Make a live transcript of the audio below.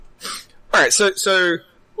right, so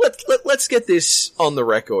let's get this on the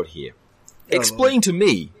record here. Explain to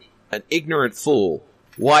me, an ignorant fool,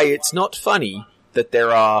 why it's not funny that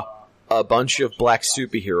there are a bunch of black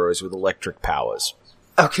superheroes with electric powers.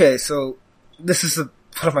 Okay, so this is one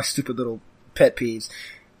of my stupid little pet peeves.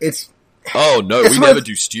 Oh no, we never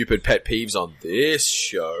do stupid pet peeves on this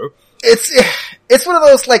show. It's one of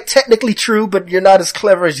those, like, technically true, but you're not as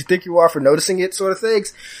clever as you think you are for noticing it sort of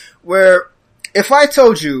things, where if I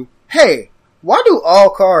told you, hey, why do all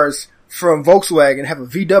cars from Volkswagen have a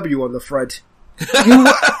VW on the front?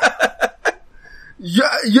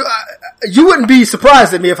 You wouldn't be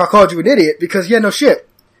surprised at me if I called you an idiot, because no shit.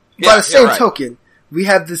 By the same token, we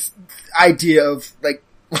have this idea of, like,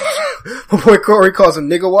 my boy Corey calls them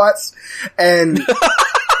nigawatts, and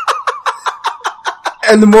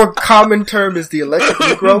the more common term is the electric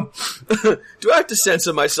Negro. Do I have to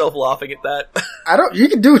censor myself laughing at that? You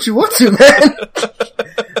can do what you want to, man.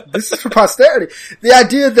 This is for posterity. The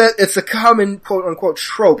idea that it's a common quote unquote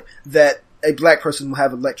trope that a black person will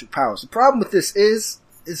have electric powers. The problem with this is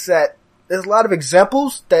that there's a lot of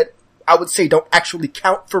examples that I would say don't actually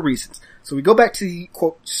count for reasons. So we go back to the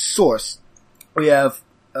quote source. We have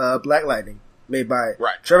Black Lightning, made by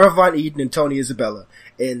Trevor Von Eden and Tony Isabella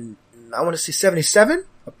in, I want to say 77?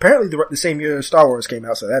 Apparently the same year Star Wars came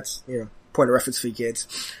out, so that's, point of reference for you kids.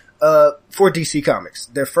 For DC Comics.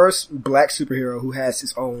 Their first black superhero who has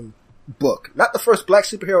his own book. Not the first black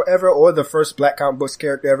superhero ever, or the first black comic books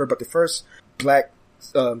character ever, but the first black,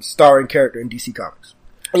 starring character in DC Comics.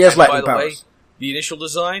 He has lightning powers. By the way, the initial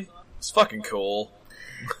design is fucking cool.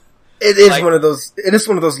 It is one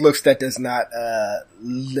of those looks that does not,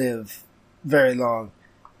 live very long.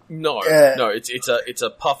 No, it's a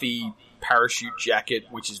puffy parachute jacket,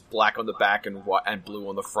 which is black on the back and white and blue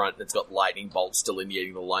on the front, and it's got lightning bolts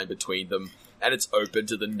delineating the line between them, and it's open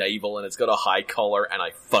to the navel, and it's got a high collar, and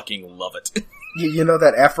I fucking love it. You know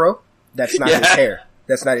that afro? That's not his hair.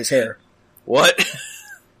 That's not his hair. What?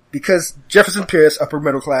 Because Jefferson Pierce, upper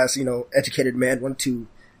middle class, educated man, wanted to,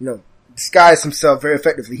 disguise himself very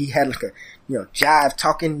effectively. He had like a, jive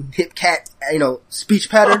talking hip cat,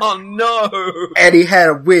 speech pattern. Oh no! And he had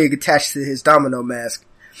a wig attached to his domino mask.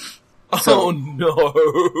 So, oh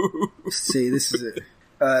no! See, this is it.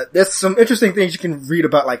 There's some interesting things you can read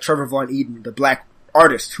about, like Trevor Von Eden, the black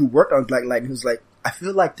artist who worked on Black Lightning, who's like, I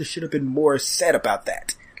feel like there should have been more said about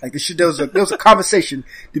that. Like there was a conversation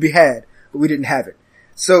to be had, but we didn't have it.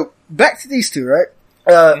 So back to these two, right?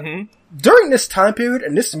 During this time period,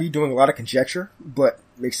 and this is me doing a lot of conjecture, but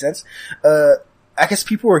makes sense. I guess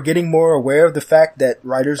people were getting more aware of the fact that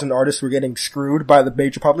writers and artists were getting screwed by the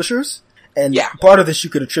major publishers. And part of this you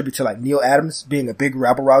could attribute to like Neil Adams being a big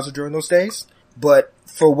rabble rouser during those days. But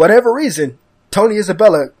for whatever reason, Tony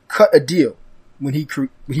Isabella cut a deal when he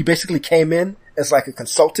basically came in as like a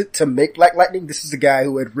consultant to make Black Lightning. This is the guy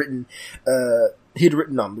who had written, he'd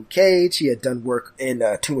written on Luke Cage. He had done work in,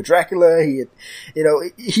 Tomb of Dracula. He had,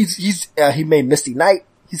 he made Misty Knight.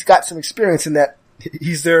 He's got some experience in that.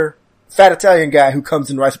 He's their fat Italian guy who comes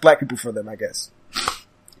and writes black people for them, I guess.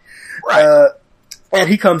 Right. And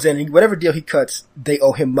he comes in, and whatever deal he cuts, they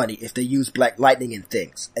owe him money if they use Black Lightning in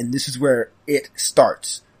things. And this is where it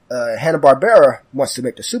starts. Hanna-Barbera wants to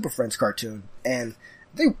make the Super Friends cartoon, and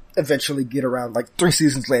they eventually get around, like 3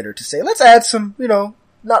 seasons later, to say, let's add some,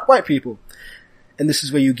 not white people. And this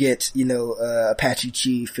is where you get, Apache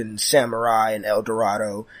Chief and Samurai and El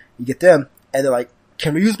Dorado. You get them, and they're like,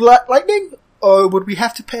 can we use Black Lightning? Or would we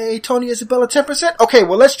have to pay Tony Isabella 10%? Okay,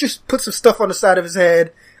 well let's just put some stuff on the side of his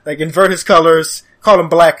head, like invert his colors, call him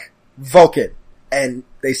Black Vulcan. And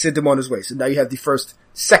they send him on his way. So now you have the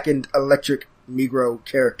second electric Negro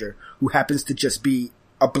character who happens to just be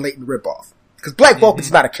a blatant ripoff. Because Black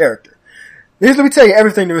Vulcan's not a character. Let me tell you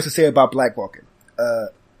everything there is to say about Black Vulcan.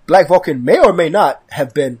 Black Vulcan may or may not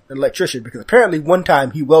have been an electrician, because apparently one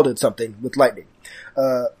time he welded something with lightning.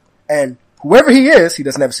 And whoever he is, he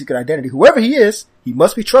doesn't have a secret identity. Whoever he is, he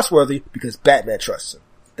must be trustworthy because Batman trusts him.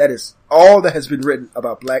 That is all that has been written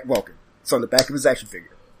about Black Vulcan. It's on the back of his action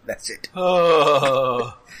figure. That's it.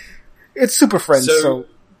 It's Super Friends, so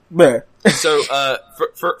man. So,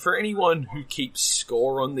 for anyone who keeps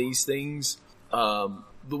score on these things,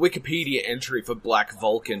 the Wikipedia entry for Black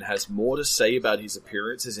Vulcan has more to say about his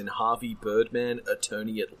appearances in Harvey Birdman,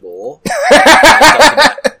 Attorney at Law, than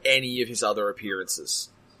about any of his other appearances.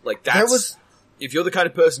 Like, if you're the kind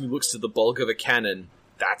of person who looks to the bulk of a canon,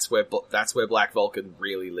 that's where Black Vulcan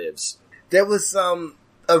really lives. There was,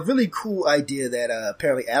 a really cool idea that,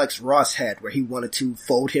 apparently Alex Ross had, where he wanted to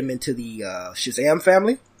fold him into the, Shazam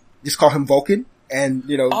family. Just call him Vulcan, and,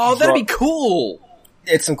 Oh, that'd be cool!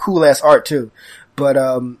 It's some cool ass art, too. But,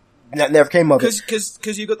 That never came of it.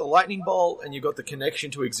 Because you got the lightning bolt and you got the connection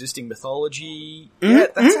to existing mythology. Mm-hmm. Yeah,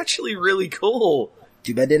 that's actually really cool.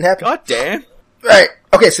 Too bad it didn't happen. God damn. Right.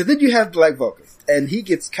 Okay, so then you have Black Vulcan, and he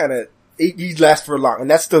gets kind of, he lasts for long, and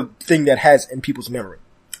that's the thing that has in people's memory.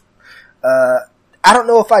 I don't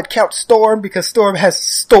know if I'd count Storm, because Storm has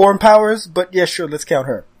storm powers, but yeah, sure, let's count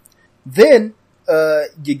her. Then,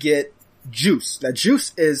 you get Juice. Now,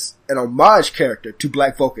 Juice is an homage character to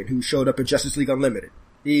Black Vulcan, who showed up in Justice League Unlimited.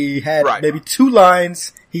 He had maybe 2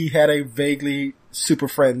 lines. He had a vaguely Super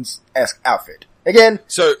Friends-esque outfit. Again,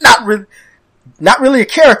 so not really a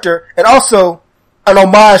character, and also an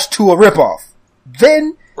homage to a ripoff.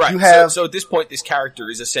 Then you have... So at this point, this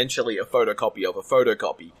character is essentially a photocopy of a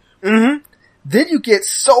photocopy. Mm-hmm. Then you get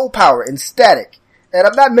Soul Power and Static. And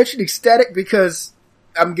I'm not mentioning Static because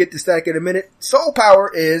I'm gonna get to Static in a minute. Soul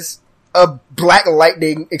Power is a Black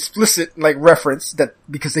Lightning explicit, reference that,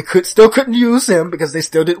 because they still couldn't use him because they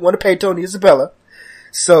still didn't want to pay Tony Isabella.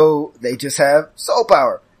 So they just have Soul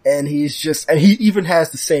Power. And he even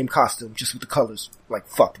has the same costume, just with the colors,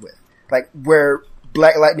 fucked with. Where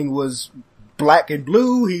Black Lightning was black and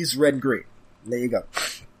blue, he's red and green. There you go.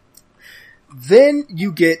 Then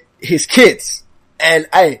you get his kids. And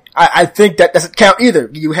I think that doesn't count either.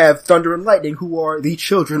 You have Thunder and Lightning, who are the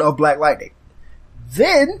children of Black Lightning.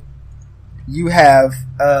 Then you have,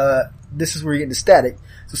 this is where you get into Static.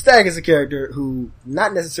 So Static is a character who,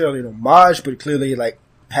 not necessarily an homage, but clearly,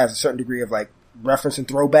 has a certain degree of, reference and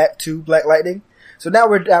throwback to Black Lightning. So now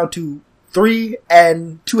we're down to 3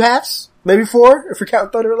 2/2, maybe 4, if we're counting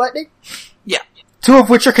Thunder and Lightning. Yeah. 2 of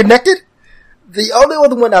which are connected. The only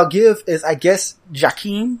other one I'll give is, I guess,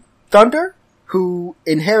 Jakeem Thunder, who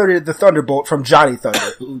inherited the Thunderbolt from Johnny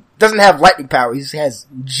Thunder, who doesn't have lightning power, he has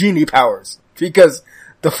genie powers, because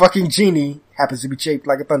the fucking genie happens to be shaped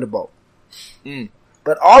like a Thunderbolt. Mm.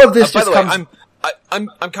 But all of this by just the way, comes...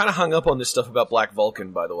 I'm kind of hung up on this stuff about Black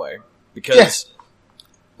Vulcan, by the way, because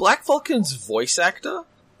Black Vulcan's voice actor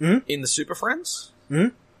in the Super Friends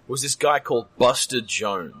was this guy called Buster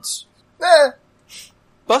Jones.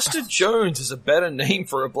 Buster Jones is a better name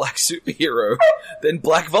for a black superhero than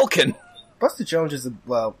Black Vulcan. Buster Jones is a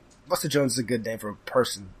good name for a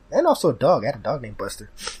person. And also a dog. I had a dog named Buster.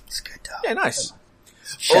 It's a good dog. Yeah, nice.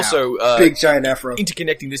 Shout. Also, big giant afro.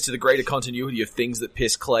 Interconnecting this to the greater continuity of things that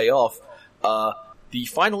piss Clay off, the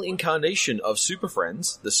final incarnation of Super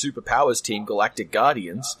Friends, the Superpowers team Galactic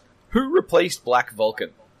Guardians, who replaced Black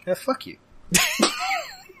Vulcan? Yeah, fuck you.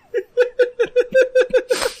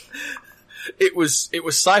 It was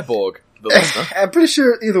Cyborg, the listener. I'm pretty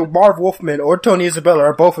sure either Marv Wolfman or Tony Isabella,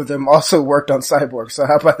 or both of them, also worked on Cyborg, so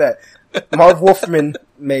how about that? Marv Wolfman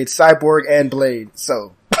made Cyborg and Blade,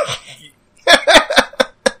 so...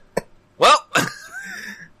 Well...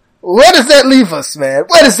 Where does that leave us, man?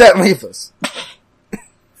 Where does that leave us?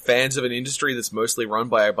 Fans of an industry that's mostly run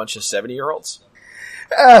by a bunch of 70-year-olds?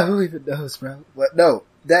 Who even knows, bro? But no,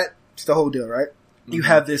 that's the whole deal, right? Mm-hmm. You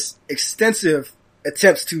have this extensive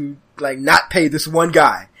attempts to, not pay this one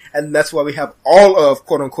guy. And that's why we have all of,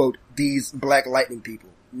 quote unquote, these Black Lightning people.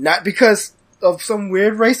 Not because of some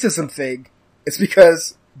weird racism thing. It's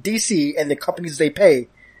because DC and the companies they pay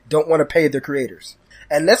don't want to pay their creators.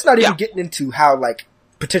 And that's not even getting into how,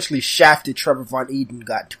 potentially shafted Trevor Von Eden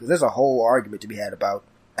got to. Because there's a whole argument to be had about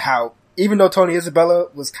how, even though Tony Isabella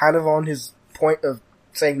was kind of on his point of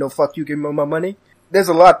saying, no, fuck you, give me my money, there's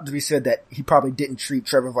a lot to be said that he probably didn't treat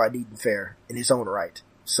Trevor Von Eden fair in his own right.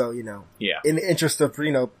 So, in the interest of,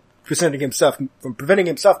 preventing himself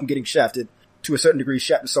from getting shafted, to a certain degree,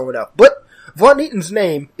 shafted someone else. But Von Eaton's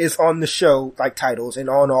name is on the show, titles, and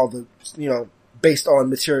on all the, based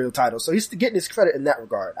on material titles. So he's getting his credit in that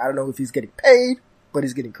regard. I don't know if he's getting paid, but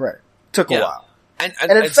he's getting credit. Took a while. And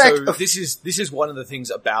in fact, so this is one of the things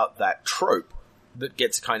about that trope that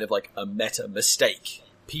gets kind of a meta mistake.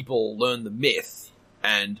 People learn the myth,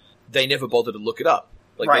 and they never bother to look it up.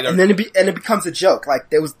 Right, and then it becomes a joke.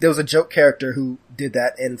 There was a joke character who did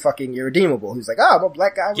that in fucking Irredeemable. Who's I'm a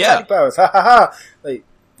black guy with magic powers. Ha ha ha. And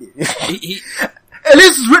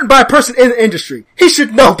this is written by a person in the industry. He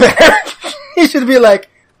should know better. He should be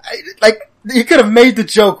you could have made the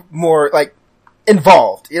joke more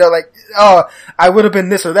involved. I would have been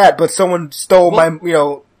this or that, but someone stole my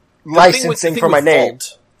licensing for my name.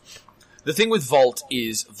 The thing with Vault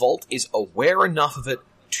is aware enough of it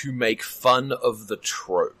to make fun of the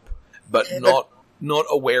trope, but not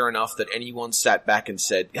aware enough that anyone sat back and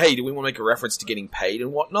said, hey, do we want to make a reference to getting paid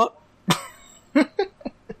and whatnot?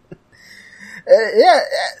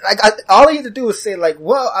 All I need to do is say,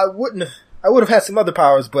 well, I would have had some other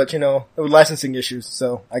powers, but, there were licensing issues,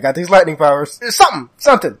 so I got these lightning powers.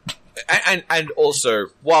 Something. and also,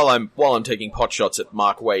 while I'm taking pot shots at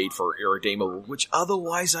Mark Waid for Irredeemable, which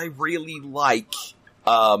otherwise I really like,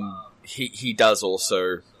 he does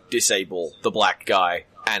also disable the black guy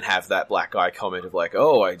and have that black guy comment of like,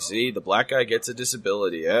 oh, I see, the black guy gets a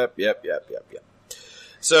disability. Yep.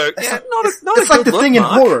 So, yeah, it's like the thing in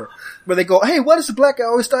horror, where they go, hey, why does the black guy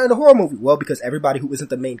always die in a horror movie? Well, because everybody who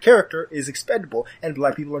isn't the main character is expendable, and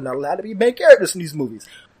black people are not allowed to be main characters in these movies.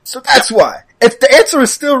 So that's why. If the answer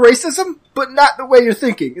is still racism, but not the way you're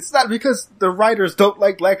thinking. It's not because the writers don't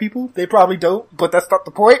like black people. They probably don't, but that's not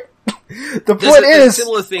the point. There's a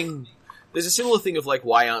similar thing. There's a similar thing of like,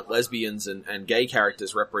 why aren't lesbians and gay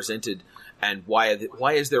characters represented, and why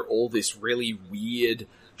is there all this really weird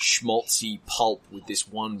schmaltzy pulp with this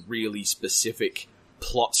one really specific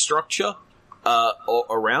plot structure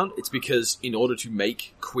around? It's because in order to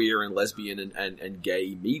make queer and lesbian and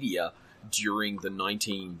gay media during the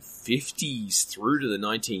 1950s through to the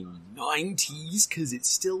 1990s, because it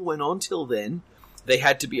still went on till then, they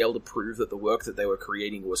had to be able to prove that the work that they were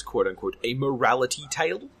creating was quote-unquote a morality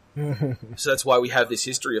tale. So that's why we have this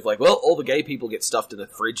history of like, well, all the gay people get stuffed in the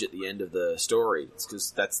fridge at the end of the story. It's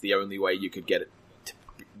because that's the only way you could get it.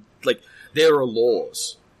 Like, there are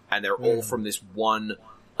laws, and they're all from this one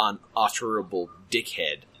unutterable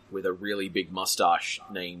dickhead with a really big mustache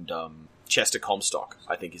named Chester Comstock,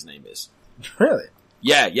 I think his name is. Really?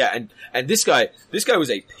 Yeah, and this guy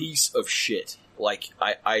was a piece of shit. Like,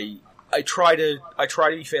 I try to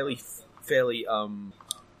be fairly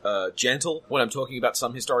gentle when I'm talking about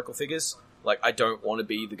some historical figures. Like, I don't want to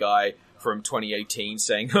be the guy from 2018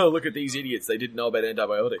 saying, "Oh, look at these idiots! They didn't know about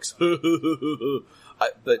antibiotics."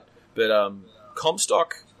 But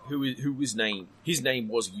Comstock, his name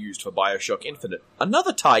was used for BioShock Infinite,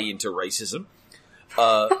 another tie into racism.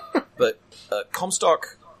 But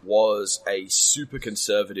Comstock was a super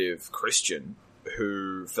conservative Christian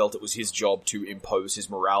who felt it was his job to impose his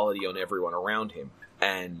morality on everyone around him.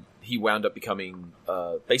 And he wound up becoming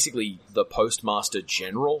basically the Postmaster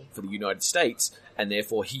General for the United States, and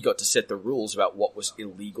therefore he got to set the rules about what was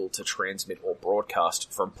illegal to transmit or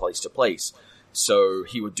broadcast from place to place. So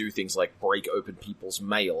he would do things like break open people's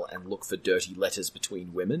mail and look for dirty letters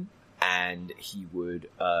between women, and he would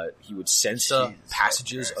censor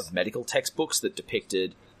passages of medical textbooks that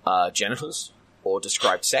depicted genitals or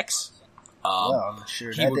described sex. I'm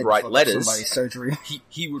sure he would write letters. Surgery.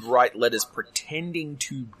 He would write letters pretending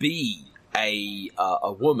to be a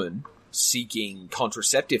woman seeking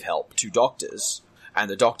contraceptive help to doctors, and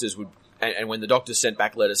the doctors would, and when the doctors sent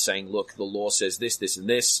back letters saying, "Look, the law says this, this, and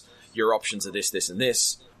this. Your options are this, this, and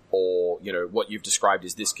this," or what you've described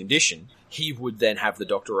is this condition, he would then have the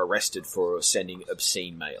doctor arrested for sending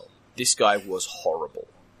obscene mail. This guy was horrible.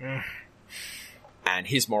 And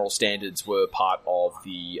his moral standards were part of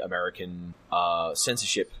the American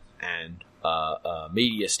censorship and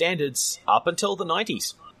media standards up until the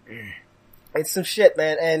 90s. It's some shit,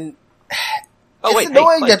 man, and it's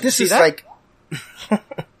annoying that this is that? Like...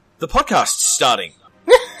 The podcast's starting.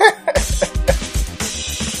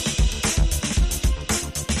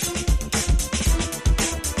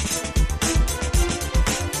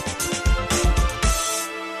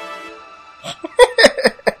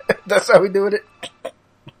 That's how we doing it?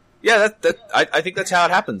 Yeah, I think that's how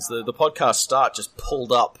it happens. The podcast start just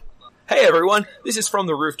pulled up. Hey everyone, this is From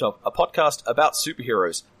the Rooftop, a podcast about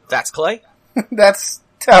superheroes. That's Clay. That's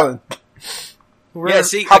Talon. We're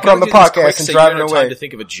hopping on the podcast and driving away. Time to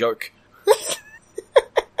think of a joke.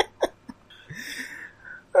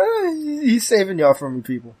 He's saving y'all from me,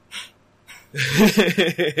 people.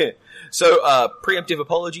 So, preemptive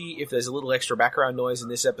apology if there's a little extra background noise in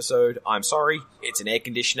this episode. I'm sorry. It's an air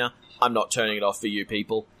conditioner. I'm not turning it off for you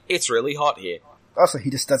people. It's really hot here. Also, he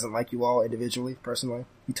just doesn't like you all individually, personally.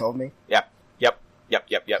 He told me. Yep.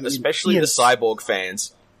 Especially the Cyborg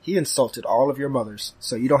fans. He insulted all of your mothers,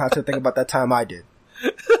 so you don't have to think about that time I did.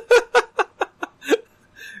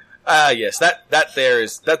 Yes, that's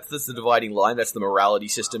the dividing line. That's the morality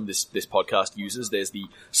system this podcast uses. There's the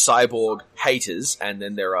cyborg haters, and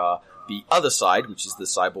then there are the other side, which is the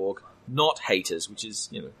cyborg not haters, which is,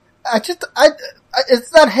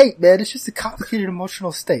 it's not hate, man. It's just a complicated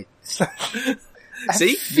emotional state. See?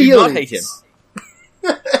 You do not hate him.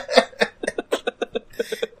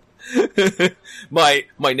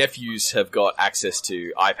 My nephews have got access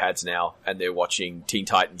to iPads now, and they're watching Teen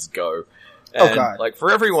Titans Go. And, like,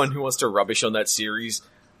 for everyone who wants to rubbish on that series,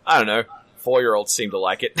 I don't know, 4-year-olds seem to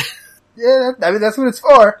like it. Yeah, I mean, that's what it's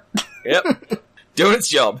for. Yep. Doing its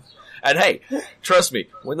job. And hey, trust me,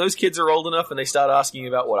 when those kids are old enough and they start asking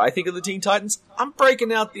about what I think of the Teen Titans, I'm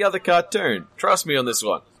breaking out the other cartoon. Trust me on this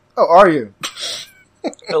one. Oh, are you?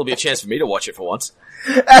 There'll be a chance for me to watch it for once.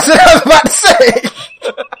 That's what I was about to say.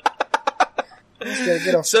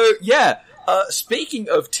 Get off. So, yeah, speaking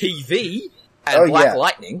of TV and Black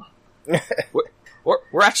Lightning,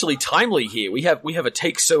 we're actually timely here. We have a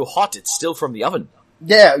take so hot it's still from the oven.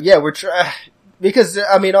 Yeah, we're because,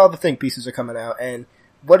 I mean, all the think pieces are coming out, and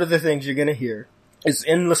one of the things you're gonna hear is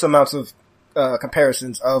endless amounts of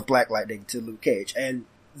comparisons of Black Lightning to Luke Cage, and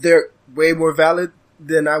they're way more valid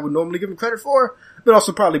than I would normally give them credit for, but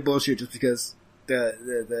also probably bullshit just because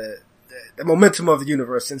the momentum of the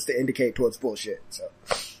universe tends to indicate towards bullshit.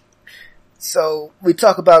 So we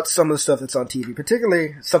talk about some of the stuff that's on TV,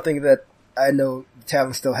 particularly something that I know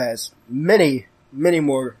Talon still has many, many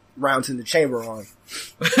more rounds in the chamber on.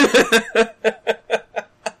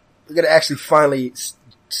 We're gonna actually finally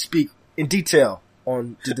speak in detail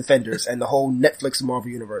on the Defenders and the whole Netflix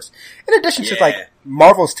Marvel universe. In addition to like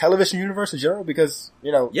Marvel's television universe in general, because,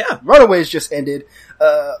 you know, Runaways just ended.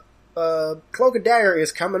 Cloak and Dagger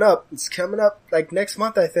is coming up. It's coming up like next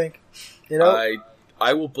month, I think. You know?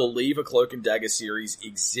 I will believe a Cloak and Dagger series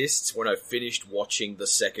exists when I've finished watching the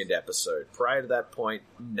second episode. Prior to that point,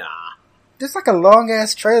 nah. There's like a long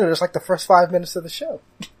ass trailer. There's like the first 5 minutes of the show.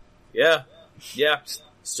 Yeah.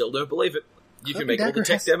 Still don't believe it. You can make all the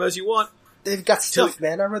tech demos you want. They've got stuff,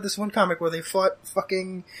 man. I read this one comic where they fought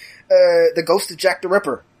fucking the ghost of Jack the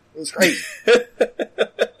Ripper. It was crazy.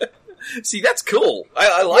 See, that's cool.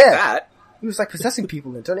 I like that. He was like possessing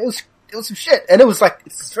people and it was some shit. And it was like,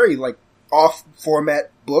 it's this very like off format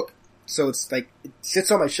book. So it's like, it sits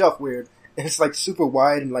on my shelf weird. And it's like super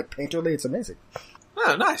wide and like painterly. It's amazing.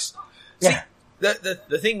 Oh, nice. Yeah. See,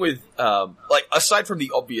 the thing with, like, aside from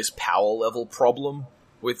the obvious power level problem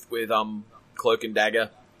with Cloak and Dagger,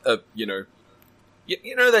 you know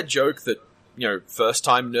that joke that, you know, first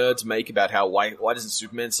time nerds make about how why doesn't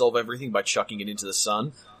Superman solve everything by chucking it into the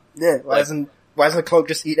sun? Yeah, why doesn't Cloak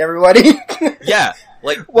just eat everybody? Yeah,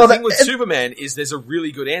 like, the thing with Superman is there's a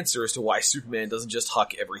really good answer as to why Superman doesn't just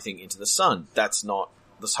huck everything into the sun. That's not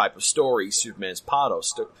the type of story Superman's part of.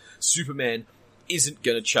 Superman isn't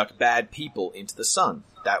gonna chuck bad people into the sun.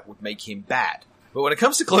 That would make him bad. But when it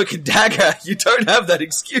comes to Cloak and Dagger, you don't have that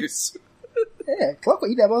excuse. Yeah, Cloak will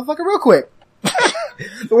eat that motherfucker real quick.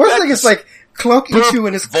 The worst thing is like, Cloak eats you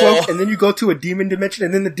in his cloak, and then you go to a demon dimension,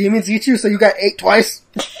 and then the demons eat you, so you got ate twice.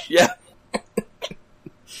 Yeah.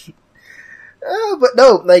 But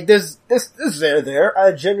no, like, there's there.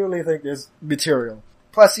 I genuinely think there's material.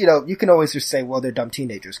 Plus, you know, you can always just say, well, they're dumb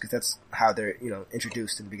teenagers, because that's how they're, you know,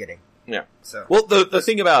 introduced in the beginning. Yeah. So. Well, the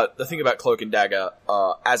thing about Cloak and Dagger,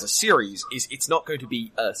 as a series, is it's not going to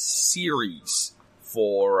be a series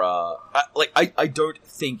for, I don't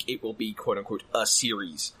think it will be, quote unquote, a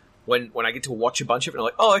series. When I get to watch a bunch of it, I'm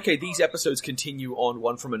like, oh, okay, these episodes continue on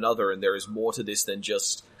one from another, and there is more to this than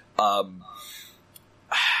just, special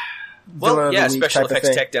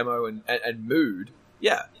effects tech demo and mood.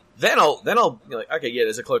 Yeah. Then I'll be like, okay, yeah,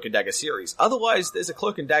 there's a Cloak and Dagger series. Otherwise, there's a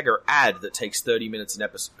Cloak and Dagger ad that takes 30 minutes an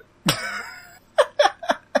episode.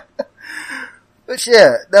 But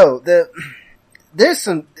yeah, no, there's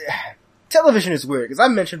some, television is weird, because I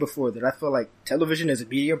mentioned before that I feel like television as a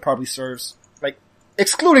medium probably serves, like,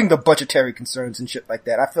 excluding the budgetary concerns and shit like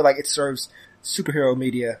that, I feel like it serves superhero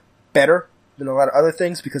media better than a lot of other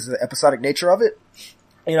things because of the episodic nature of it.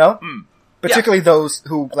 You know? Particularly those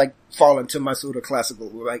who, like, fall into my sort of classical,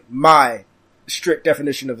 like, my strict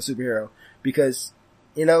definition of a superhero. Because,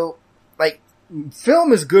 you know, like,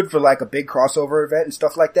 film is good for, like, a big crossover event and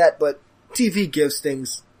stuff like that, but TV gives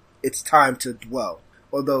things its time to dwell.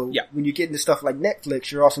 Although, when you get into stuff like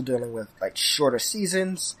Netflix, you're also dealing with, like, shorter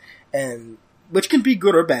seasons, and, which can be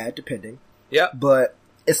good or bad, depending. Yeah. But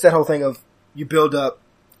it's that whole thing of, you build up,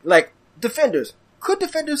 like, Defenders. Could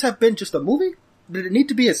Defenders have been just a movie? Did it need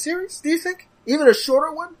to be a series, do you think? Even a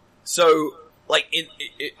shorter one? So, like,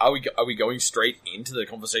 are we going straight into the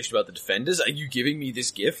conversation about the Defenders? Are you giving me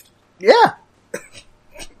this gift? Yeah.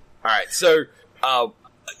 Alright, so,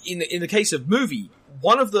 in the case of movie,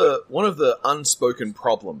 one of the unspoken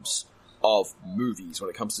problems of movies when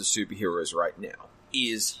it comes to superheroes right now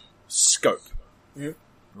is scope.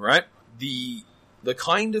 Mm-hmm. Right? The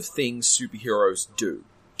kind of things superheroes do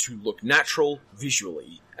to look natural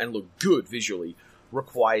visually and look good visually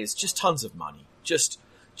requires just tons of money. Just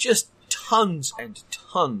tons and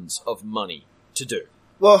tons of money to do.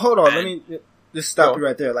 Well, hold on. Let me just stop you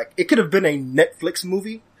right there. Like, it could have been a Netflix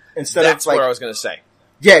movie instead of, like... That's what I was gonna say.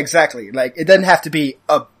 Yeah, exactly. Like, it doesn't have to be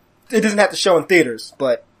it doesn't have to show in theaters,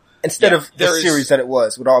 but instead of the series that it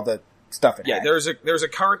was with all the stuff it had. There's a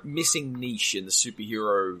current missing niche in the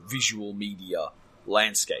superhero visual media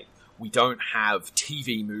landscape. We don't have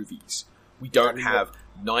TV movies We don't have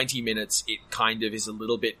 90 minutes. It kind of is a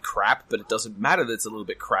little bit crap, but it doesn't matter that it's a little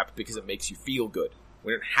bit crap because it makes you feel good.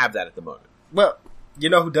 We don't have that at the moment. Well, you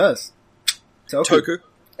know who does? Toku.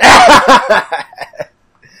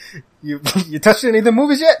 You touched any of the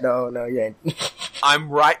movies yet? No, you ain't. I'm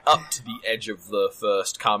right up to the edge of the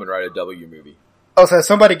first Kamen Rider W movie. Oh, so has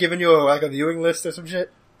somebody given you a viewing list or some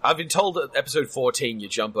shit? I've been told at episode 14 you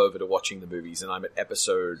jump over to watching the movies, and I'm at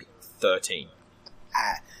episode 13.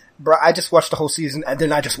 Bro, I just watched the whole season, and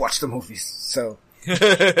then I just watched the movies, so...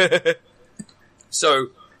 So,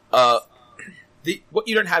 what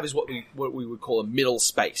you don't have is what we would call a middle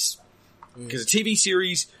space. Because a TV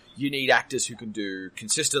series, you need actors who can do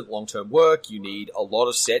consistent long-term work, you need a lot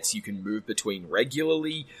of sets you can move between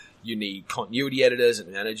regularly, you need continuity editors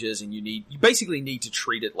and managers, and you basically need to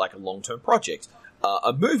treat it like a long-term project.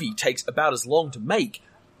 A movie takes about as long to make,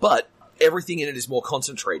 but everything in it is more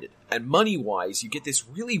concentrated. And money-wise, you get this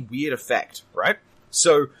really weird effect, right?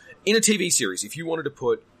 So, in a TV series, if you wanted to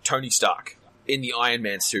put Tony Stark in the Iron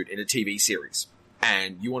Man suit in a TV series,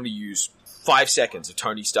 and you want to use 5 seconds of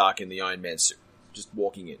Tony Stark in the Iron Man suit, just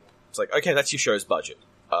walking in. It's like, okay, that's your show's budget.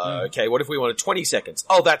 Okay, what if we wanted 20 seconds?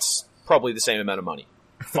 Oh, that's probably the same amount of money.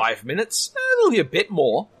 5 minutes? It'll be a bit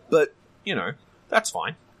more, but, that's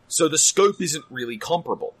fine. So the scope isn't really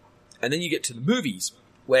comparable. And then you get to the movies,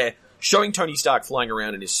 where showing Tony Stark flying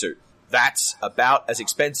around in his suit, that's about as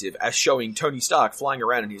expensive as showing Tony Stark flying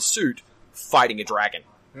around in his suit fighting a dragon.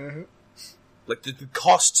 Mm-hmm. Like, the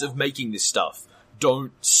costs of making this stuff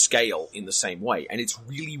don't scale in the same way, and it's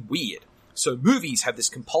really weird. So movies have this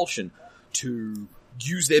compulsion to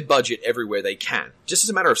use their budget everywhere they can, just as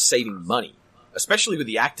a matter of saving money, especially with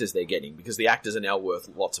the actors they're getting, because the actors are now worth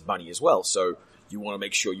lots of money as well, so you want to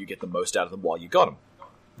make sure you get the most out of them while you got them.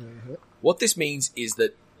 Mm-hmm. What this means is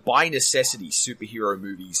that, by necessity, superhero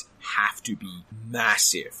movies have to be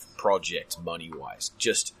massive projects money-wise.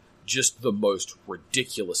 Just the most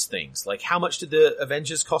ridiculous things. Like, how much did the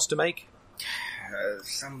Avengers cost to make?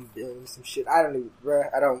 Some shit. I don't even.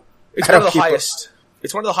 It's one of the highest.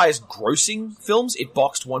 It's one of the highest grossing films. It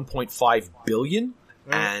boxed 1.5 billion,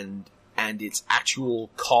 and its actual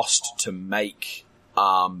cost to make,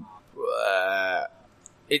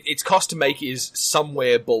 its cost to make is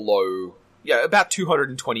somewhere below, about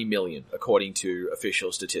 220 million, according to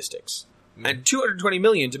official statistics. Mm-hmm. And 220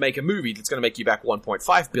 million to make a movie that's going to make you back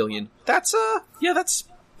 1.5 billion. That's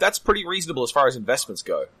pretty reasonable as far as investments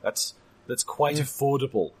go. That's quite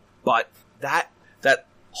affordable. But that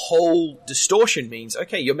whole distortion means,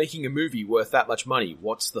 okay, you're making a movie worth that much money.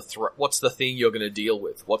 What's the thing you're going to deal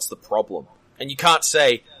with? What's the problem? And you can't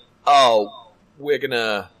say, oh, we're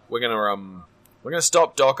gonna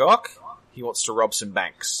stop Doc Ock. He wants to rob some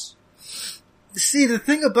banks. See, the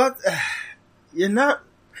thing about you're not.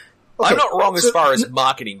 Okay, I'm not wrong as far as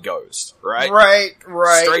marketing goes, right? Right.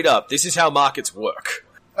 Straight up, this is how markets work.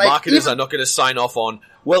 Like, marketers are not going to sign off on,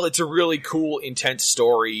 well, it's a really cool, intense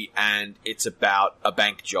story, and it's about a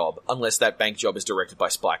bank job, unless that bank job is directed by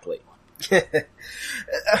Spike Lee.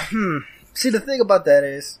 See, the thing about that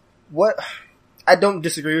is, I don't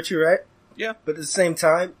disagree with you, right? Yeah. But at the same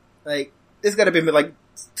time, like, it's gotta be, like,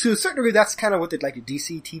 to a certain degree, that's kind of what the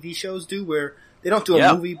DC TV shows do, where they don't do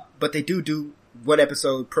a movie, but they do one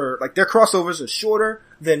episode per, like, their crossovers are shorter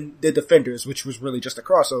than the Defenders, which was really just a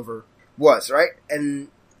crossover was, right? And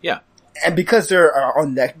because they're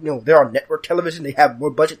on network television, they have more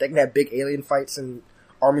budget, they can have big alien fights and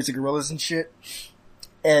armies of gorillas and shit.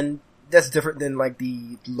 And that's different than, like,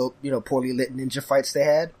 the, poorly lit ninja fights they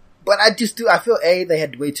had. But I feel they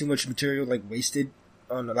had way too much material, like, wasted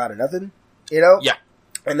on a lot of nothing, Yeah.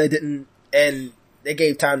 And they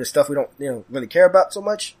gave time to stuff we don't, really care about so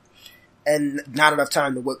much. And not enough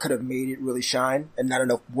time to what could have made it really shine, and not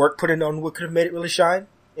enough work put in on what could have made it really shine,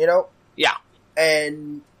 Yeah.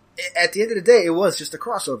 And at the end of the day, it was just a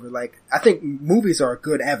crossover. Like, I think movies are a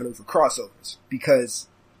good avenue for crossovers, because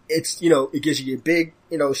it's, it gives you your big,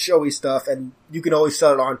 showy stuff, and you can always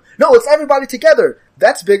sell it on, no, it's everybody together.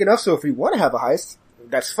 That's big enough, so if we want to have a heist,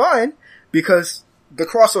 that's fine, because the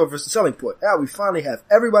crossover is the selling point. Now we finally have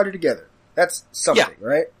everybody together. That's something,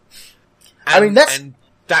 right? That's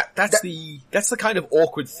the kind of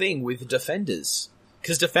awkward thing with Defenders.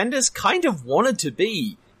 Because Defenders kind of wanted to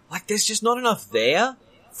be, like, there's just not enough there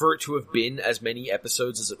for it to have been as many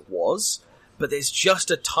episodes as it was, but there's just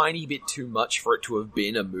a tiny bit too much for it to have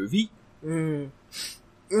been a movie. Mm.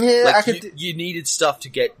 Yeah, like, you needed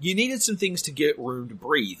some things to get room to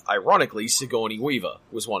breathe. Ironically, Sigourney Weaver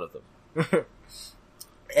was one of them.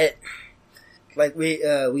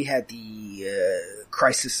 We had the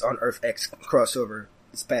Crisis on Earth X crossover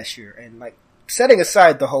this past year, and, like, setting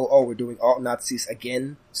aside the whole, we're doing alt Nazis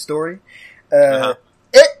again story,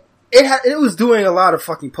 It was doing a lot of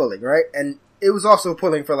fucking pulling, right? And it was also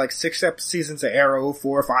pulling for like 6 seasons of Arrow,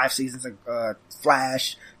 4 or 5 seasons of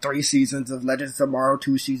Flash, 3 seasons of Legends of Tomorrow,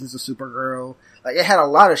 2 seasons of Supergirl. Like, it had a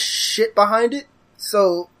lot of shit behind it.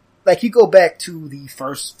 So, like, you go back to the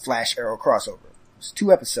first Flash Arrow crossover. It was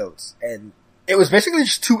 2 episodes. And it was basically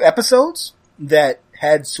just 2 episodes that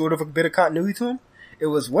had sort of a bit of continuity to them. It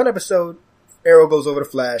was 1 episode, Arrow goes over to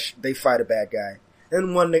Flash, they fight a bad guy.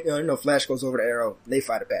 Then Flash goes over to Arrow, they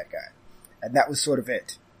fight a bad guy. And that was sort of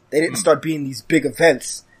it. They didn't start being these big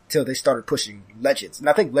events till they started pushing Legends. And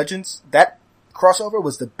I think Legends, that crossover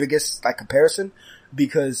was the biggest, like, comparison,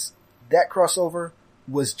 because that crossover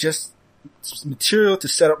was just material to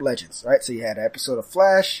set up Legends, right? So you had an episode of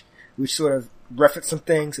Flash, which sort of referenced some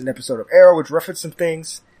things, an episode of Arrow, which referenced some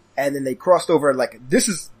things, and then they crossed over, like, this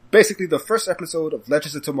is basically the first episode of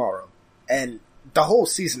Legends of Tomorrow. And the whole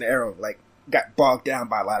season of Arrow, like, got bogged down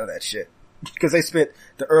by a lot of that shit. Because they spent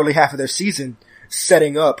the early half of their season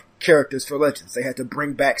setting up characters for Legends. They had to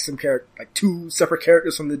bring back some like 2 separate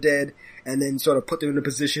characters from the dead, and then sort of put them in a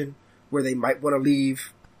position where they might want to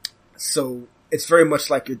leave. So it's very much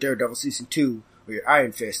like your Daredevil season 2 or your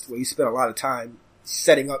Iron Fist, where you spend a lot of time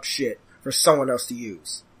setting up shit for someone else to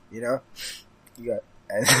use. You know? You got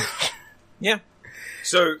yeah.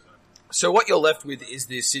 So what you're left with is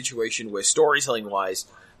this situation where storytelling wise,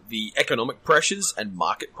 the economic pressures and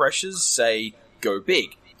market pressures say go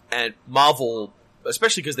big. And Marvel,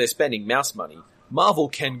 especially because they're spending mouse money, Marvel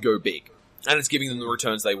can go big. And it's giving them the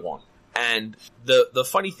returns they want. And the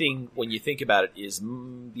funny thing when you think about it is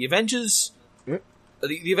the Avengers...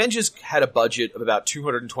 The Avengers had a budget of about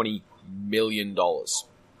 $220 million.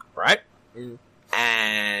 Right? Mm.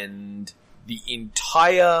 And the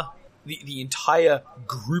entire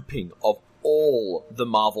grouping of all the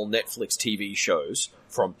Marvel Netflix TV shows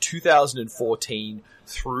from 2014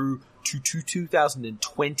 through to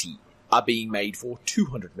 2020 are being made for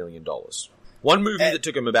 $200 million. One movie that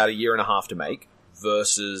took them about a year and a half to make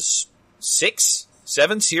versus 6,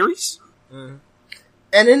 7 series. Mm-hmm.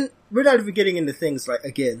 And then we're not even getting into things like,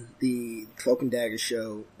 again, the Cloak and Dagger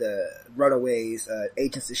show, the Runaways,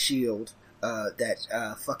 Agents of S.H.I.E.L.D.,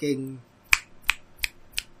 that fucking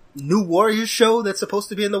New Warriors show that's supposed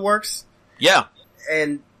to be in the works. Yeah.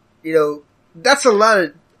 And, you know, that's a lot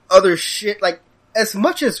of other shit. Like, as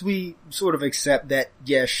much as we sort of accept that,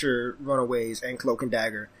 yeah, sure, Runaways and Cloak and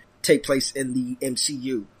Dagger take place in the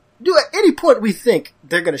MCU, do at any point we think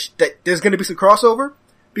that there's gonna be some crossover?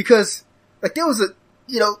 Because, like, there was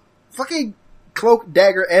fucking Cloak,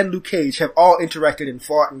 Dagger, and Luke Cage have all interacted and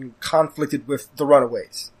fought and conflicted with the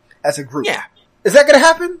Runaways as a group. Yeah. Is that gonna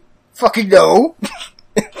happen? Fucking no.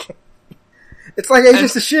 It's like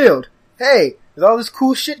Agents of S.H.I.E.L.D. Hey, is all this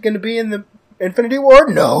cool shit gonna be in the Infinity War?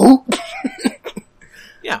 No.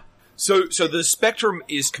 Yeah. So the spectrum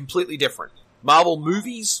is completely different. Marvel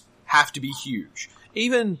movies have to be huge.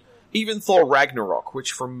 Even Thor Ragnarok,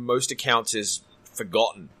 which from most accounts is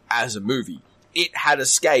forgotten as a movie, it had a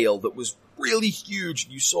scale that was really huge.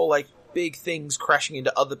 You saw like big things crashing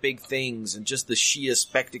into other big things, and just the sheer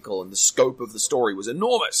spectacle and the scope of the story was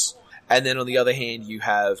enormous. And then on the other hand, you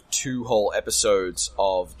have 2 whole episodes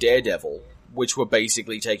of Daredevil, which were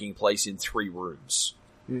basically taking place in 3 rooms.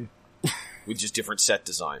 Mm. With just different set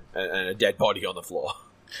design and a dead body on the floor.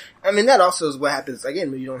 I mean, that also is what happens,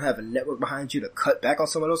 again, when you don't have a network behind you to cut back on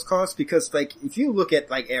some of those costs, because, like, if you look at,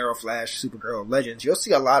 like, Arrow, Flash, Supergirl, Legends, you'll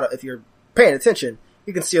see a lot of, if you're paying attention,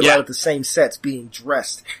 you can see a lot of the same sets being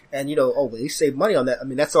dressed. And, you know, they save money on that. I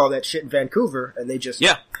mean, that's all that shit in Vancouver, and they just...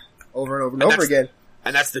 Over and over and over again.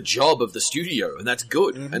 And that's the job of the studio, and that's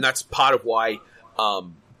good. Mm-hmm. And that's part of why,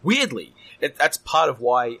 weirdly, that's part of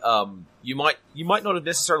why, you might not have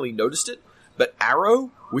necessarily noticed it, but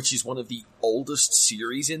Arrow, which is one of the oldest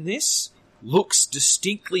series in this, looks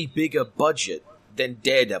distinctly bigger budget than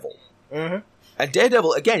Daredevil. Mm-hmm. And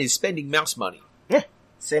Daredevil, again, is spending mouse money. Yeah.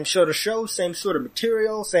 Same sort of show, same sort of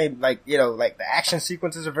material, same, like, you know, like the action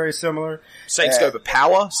sequences are very similar. Same scope of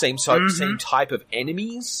power, same type of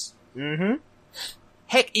enemies. Mm-hmm.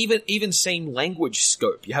 Heck, even same language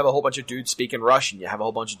scope. You have a whole bunch of dudes speaking Russian, you have a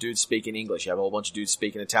whole bunch of dudes speaking English, you have a whole bunch of dudes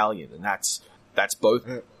speaking Italian, and that's both.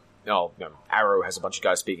 Arrow has a bunch of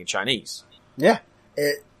guys speaking Chinese. Yeah.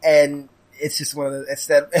 And it's just one of the,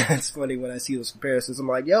 it's funny when I see those comparisons. I'm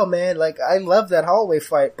like, yo man, like, I love that hallway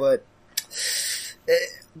fight, but,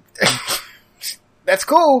 that's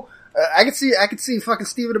cool. I could see fucking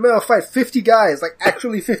Stephen Amell fight 50 guys, like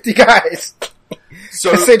actually 50 guys.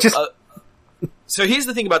 So, so here's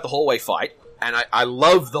the thing about the hallway fight, and I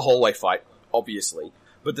love the hallway fight, obviously,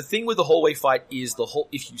 but the thing with the hallway fight is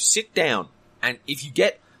if you sit down, and if you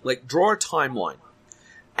get, like, draw a timeline,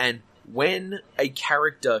 and when a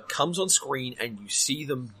character comes on screen and you see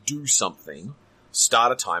them do something,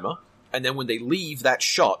 start a timer, and then when they leave that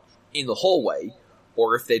shot in the hallway,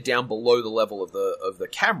 or if they're down below the level of the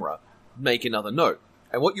camera, make another note.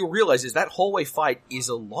 And what you'll realize is that hallway fight is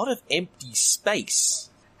a lot of empty space.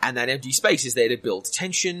 And that empty space is there to build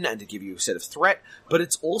tension and to give you a set of threat, but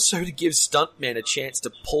it's also to give stuntmen a chance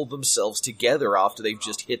to pull themselves together after they've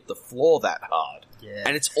just hit the floor that hard. Yeah.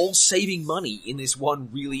 And it's all saving money in this one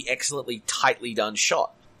really excellently, tightly done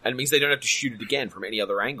shot. And it means they don't have to shoot it again from any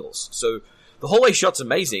other angles. So the hallway shot's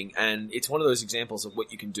amazing, and it's one of those examples of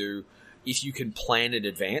what you can do if you can plan in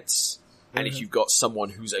advance, and if you've got someone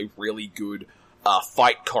who's a really good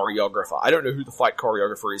fight choreographer. I don't know who the fight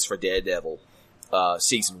choreographer is for Daredevil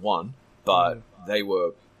Season 1, but they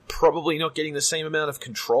were probably not getting the same amount of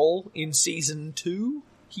control in Season 2,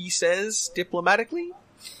 he says, diplomatically.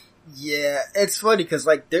 Yeah, it's funny because,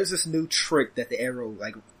 like, there's this new trick that the Arrow,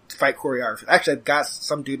 like, fight choreographer, actually I've got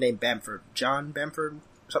some dude named Bamford, John Bamford,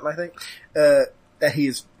 something I think, that he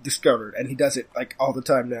has discovered, and he does it, like, all the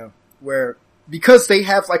time now, where, because they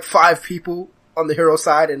have, like, 5 people on the hero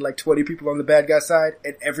side and, like, 20 people on the bad guy side,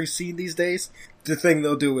 in every scene these days, the thing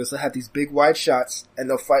they'll do is they'll have these big wide shots, and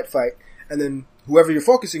they'll fight, and then whoever you're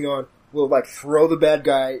focusing on will, like, throw the bad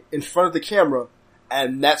guy in front of the camera,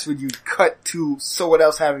 and that's when you cut to someone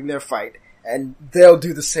else having their fight, and they'll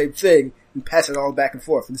do the same thing, and pass it all back and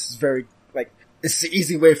forth, and this is very, like, it's the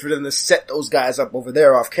easy way for them to set those guys up over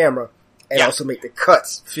there off camera, and also make the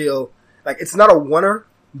cuts feel, like, it's not a oneer,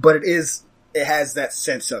 but it has that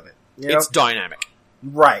sense of it. You know? It's dynamic.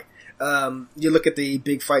 Right. You look at the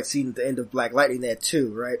big fight scene at the end of Black Lightning there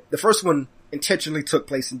too, right? The first one intentionally took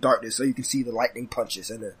place in darkness, so you can see the lightning punches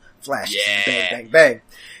and the flashes and bang, bang, bang.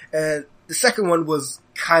 And the second one was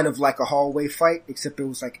kind of like a hallway fight, except it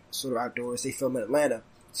was like sort of outdoors. They filmed in Atlanta,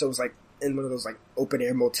 so it was like in one of those like open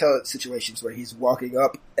air motel situations where he's walking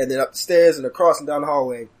up and then up the stairs and across and down the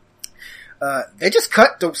hallway. They just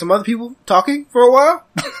cut to some other people talking for a while,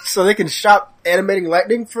 so they can stop animating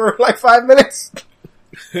lightning for like 5 minutes.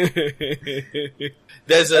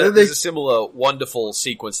 There's a similar wonderful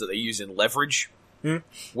sequence that they use in Leverage,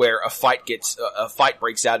 where a fight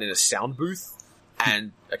breaks out in a sound booth,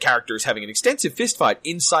 and a character is having an extensive fist fight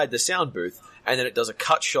inside the sound booth, and then it does a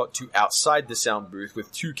cut shot to outside the sound booth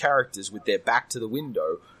with 2 characters with their back to the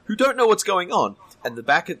window who don't know what's going on, and the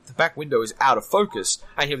back window is out of focus,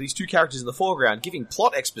 and you have these 2 characters in the foreground giving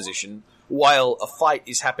plot exposition while a fight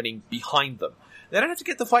is happening behind them. They don't have to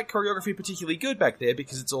get the fight choreography particularly good back there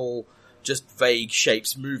because it's all just vague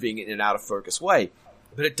shapes moving in an out of focus way.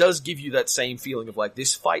 But it does give you that same feeling of like,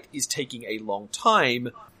 this fight is taking a long time,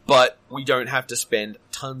 but we don't have to spend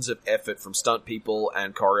tons of effort from stunt people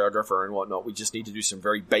and choreographer and whatnot. We just need to do some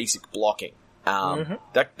very basic blocking.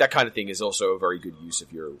 That kind of thing is also a very good use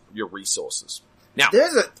of your resources. Now,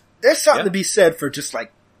 there's something to be said for just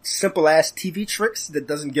like simple ass TV tricks that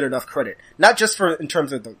doesn't get enough credit. Not just for in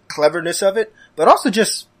terms of the cleverness of it, but also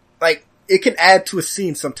just like it can add to a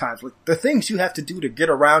scene sometimes. Like, the things you have to do to get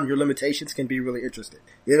around your limitations can be really interesting,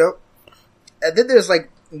 you know? And then there's like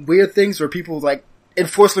weird things where people like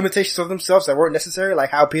enforce limitations on themselves that weren't necessary, like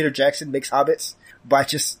how Peter Jackson makes hobbits by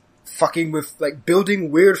just fucking with like building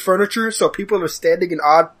weird furniture so people are standing in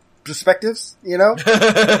odd perspectives, you know?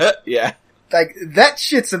 Yeah. Like, that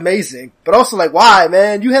shit's amazing. But also, like, why,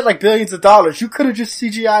 man? You had, like, billions of dollars. You could have just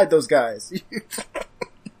CGI'd those guys.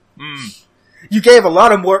 You gave a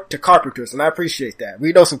lot of work to carpenters, and I appreciate that.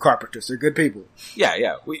 We know some carpenters. They're good people.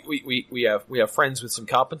 Yeah. We have friends with some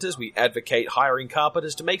carpenters. We advocate hiring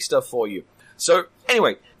carpenters to make stuff for you. So,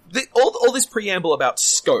 anyway, all this preamble about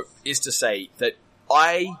scope is to say that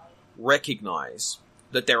I recognize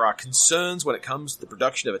that there are concerns when it comes to the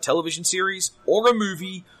production of a television series, or a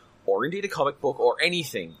movie, or indeed a comic book, or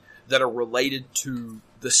anything that are related to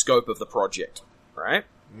the scope of the project, right?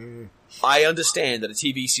 I understand that a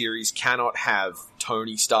TV series cannot have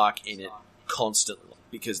Tony Stark in it constantly,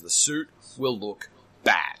 because the suit will look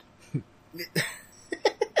bad.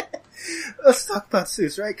 Let's talk about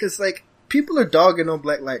suits, right? Because, like, people are dogging on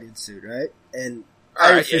Black Lightning's suit, right? And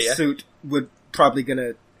Iron Fist's suit would probably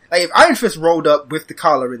gonna... Like, if Iron Fist rolled up with the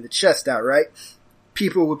collar and the chest out, right?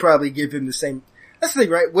 People would probably give him the same... That's the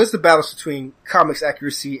thing, right? What's the balance between comics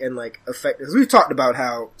accuracy and, like, effect? Because we've talked about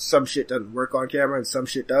how some shit doesn't work on camera and some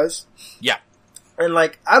shit does. Yeah. And,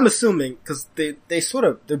 like, I'm assuming, because they're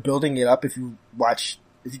building it up if you've watched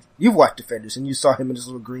Defenders and you saw him in his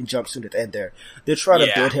little green jumpsuit at the end there. They're trying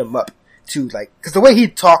to build him up to, like, because the way he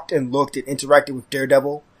talked and looked and interacted with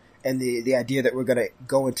Daredevil and the idea that we're gonna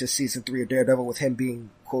go into season 3 of Daredevil with him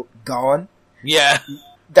being, quote, gone. Yeah.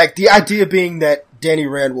 Like, the idea being that Danny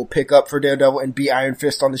Rand will pick up for Daredevil and be Iron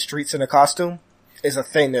Fist on the streets in a costume is a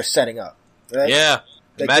thing they're setting up. Right? Yeah.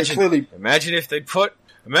 Like, Imagine if they put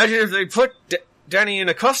Danny in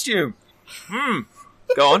a costume. Go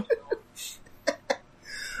on.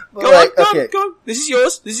 Go on. This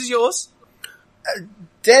is yours.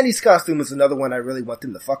 Danny's costume is another one I really want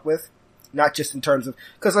them to fuck with. Not just in terms of,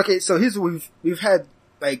 cause so here's what we've had,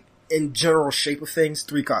 like, in general shape of things,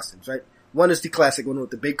 3 costumes, right? One is the classic one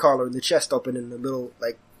with the big collar and the chest open and the little,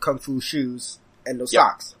 like, kung fu shoes and no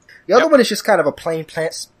socks. The other one is just kind of a plain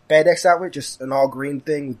spandex outfit, just an all green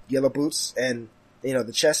thing with yellow boots and,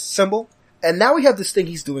 the chest symbol. And now we have this thing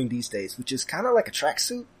he's doing these days, which is kind of like a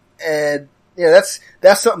tracksuit. And, that's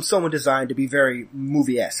something someone designed to be very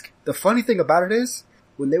movie-esque. The funny thing about it is,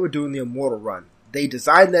 when they were doing the Immortal run, they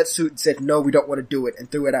designed that suit and said, no, we don't want to do it,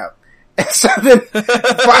 and threw it out. And so then,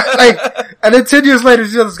 and then 10 years later,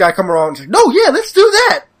 this guy come around and say, no, yeah, let's do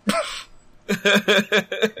that.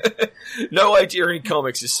 No idea in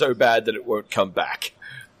comics is so bad that it won't come back.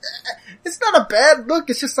 It's not a bad look.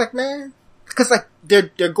 It's just like, man, because like they're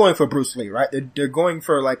going for Bruce Lee, right? They're going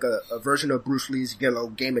for like a version of Bruce Lee's yellow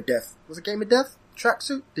Game of Death. Was it Game of Death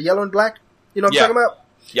tracksuit? The yellow and black. You know what I'm talking about?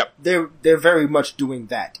 Yep. They're very much doing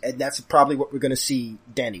that, and that's probably what we're going to see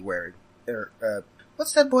Danny wearing.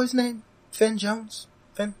 What's that boy's name? Finn Jones?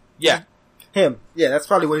 Finn? Yeah. Him. Yeah, that's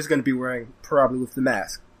probably what he's going to be wearing, probably with the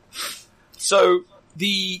mask. So,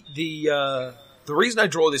 the reason I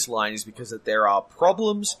draw this line is because that there are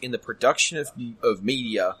problems in the production of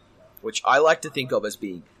media, which I like to think of as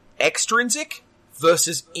being extrinsic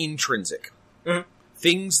versus intrinsic. Mm-hmm.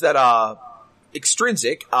 Things that are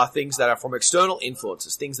extrinsic are things that are from external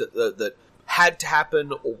influences, things that had to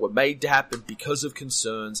happen or were made to happen because of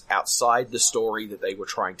concerns outside the story that they were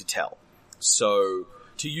trying to tell. So,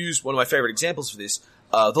 to use one of my favorite examples for this,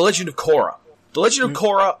 The Legend of Korra. The Legend of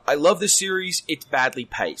Korra, I love this series, it's badly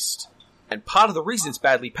paced. And part of the reason it's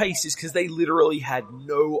badly paced is because they literally had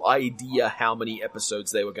no idea how many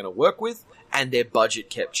episodes they were going to work with, and their budget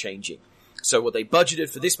kept changing. So what they budgeted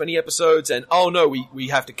for this many episodes, and oh no, we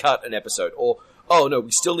have to cut an episode, or oh no,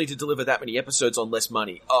 we still need to deliver that many episodes on less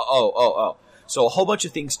money. Oh. So a whole bunch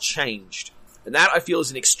of things changed. And that, I feel,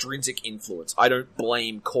 is an extrinsic influence. I don't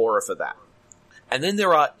blame Korra for that. And then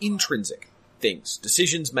there are intrinsic things,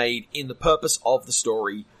 decisions made in the purpose of the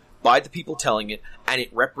story by the people telling it, and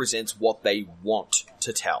it represents what they want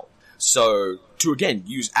to tell. So, to again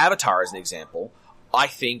use Avatar as an example, I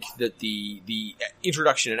think that the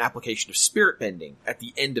introduction and application of spirit bending at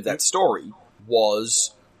the end of that story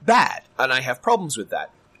was bad, and I have problems with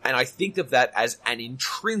that. And I think of that as an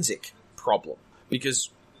intrinsic problem,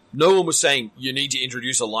 because no one was saying, you need to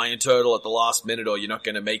introduce a lion turtle at the last minute or you're not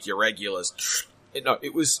going to make your regulars. No,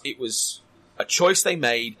 it was a choice they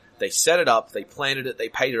made. They set it up, they planted it, they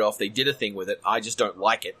paid it off, they did a thing with it. I just don't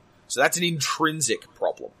like it. So that's an intrinsic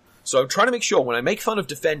problem. So I'm trying to make sure when I make fun of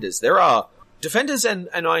Defenders, there are Defenders and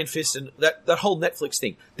Iron Fist and that whole Netflix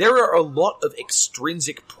thing. There are a lot of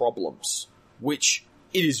extrinsic problems, which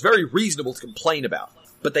it is very reasonable to complain about,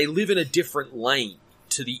 but they live in a different lane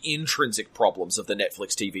to the intrinsic problems of the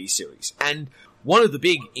Netflix TV series. And one of the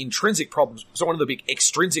big extrinsic problems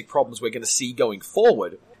we're going to see going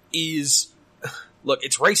forward is, look,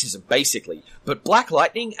 it's racism, basically, but Black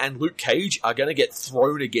Lightning and Luke Cage are going to get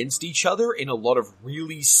thrown against each other in a lot of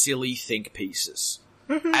really silly think pieces,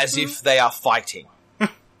 as if they are fighting.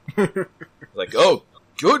 Like, oh,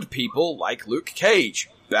 good people like Luke Cage,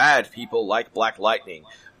 bad people like Black Lightning,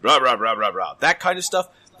 blah, blah, blah, blah, blah. That kind of stuff,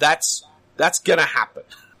 that's gonna happen.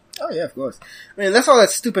 Oh yeah, of course. I mean, that's all that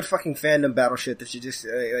stupid fucking fandom battle shit that you just,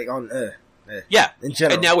 yeah, in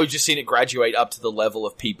general. And now we've just seen it graduate up to the level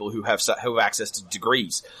of people who have access to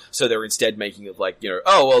degrees. So they're instead making it like,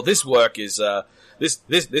 oh well, this work is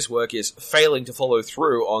this work is failing to follow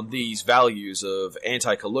through on these values of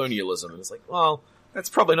anti-colonialism. And it's like, well, that's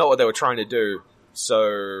probably not what they were trying to do.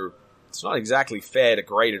 So it's not exactly fair to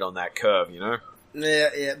grade it on that curve, Yeah.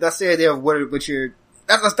 That's the idea of what you're.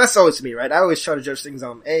 That's always to me, right? I always try to judge things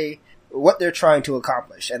on what they're trying to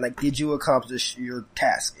accomplish, and like, did you accomplish your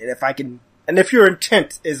task? And if your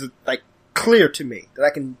intent is like clear to me, that I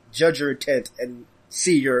can judge your intent and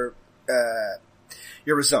see your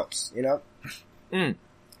results, Mm.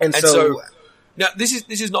 And so now this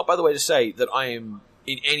is not, by the way, to say that I am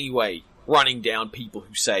in any way running down people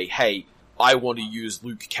who say, "Hey, I want to use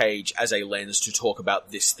Luke Cage as a lens to talk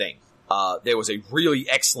about this thing." There was a really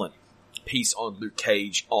excellent piece on Luke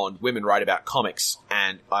Cage on Women Write About Comics,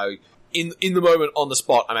 and in the moment, on the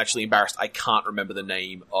spot, I'm actually embarrassed. I can't remember the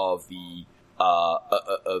name of the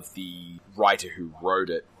writer who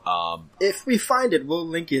wrote it. If we find it, we'll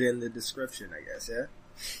link it in the description, I guess, yeah?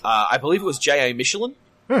 I believe it was J.A. Michelin.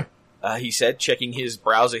 He said, checking his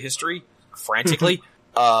browser history frantically.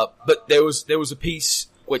 But there was a piece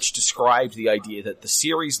which described the idea that the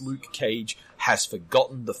series Luke Cage has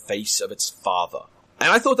forgotten the face of its father. And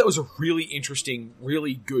I thought that was a really interesting,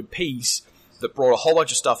 really good piece that brought a whole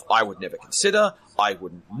bunch of stuff I would never consider, I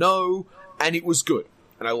wouldn't know, and it was good.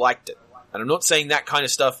 And I liked it. And I'm not saying that kind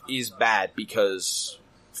of stuff is bad because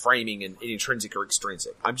framing and intrinsic or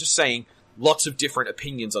extrinsic. I'm just saying lots of different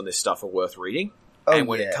opinions on this stuff are worth reading. And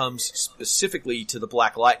when it comes specifically to the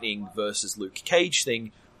Black Lightning versus Luke Cage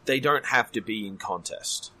thing, they don't have to be in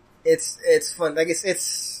contest. It's fun. Like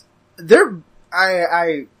it's there.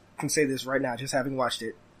 I can say this right now, just having watched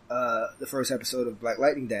it, the first episode of Black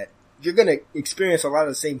Lightning, that you're gonna experience a lot of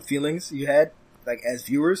the same feelings you had, like as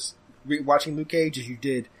viewers watching Luke Cage, as you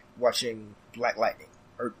did watching Black Lightning.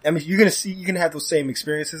 Or I mean, you're gonna have those same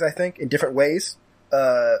experiences, I think, in different ways.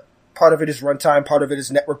 Part of it is runtime, part of it is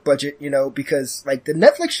network budget, because like the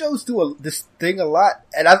Netflix shows do this thing a lot,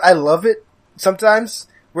 and I love it sometimes,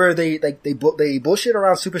 where they bullshit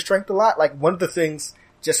around super strength a lot. Like one of the things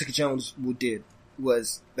Jessica Jones did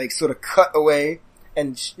was like sort of cut away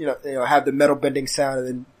and have the metal bending sound and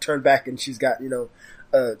then turn back and she's got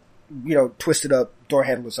twisted up door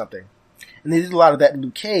handle or something. And they did a lot of that in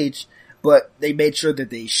Luke Cage, but they made sure that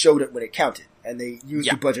they showed it when it counted and they used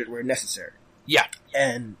the budget where necessary. Yeah.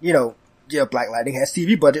 And, Black Lightning has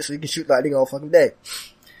TV budget, so he can shoot lightning all fucking day.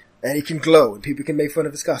 And he can glow, and people can make fun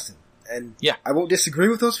of his costume. And I won't disagree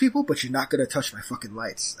with those people, but you're not gonna touch my fucking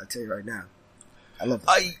lights. I tell you right now. I love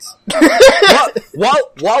those lights.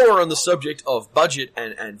 while we're on the subject of budget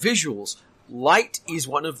and visuals, light is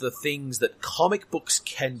one of the things that comic books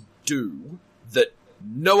can do that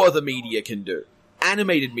no other media can do.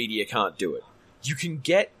 Animated media can't do it. You can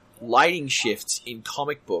get lighting shifts in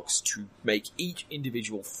comic books to make each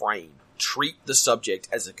individual frame treat the subject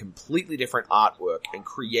as a completely different artwork and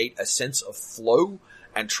create a sense of flow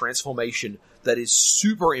and transformation that is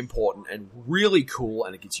super important and really cool,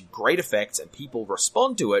 and it gives you great effects and people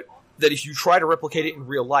respond to it, that if you try to replicate it in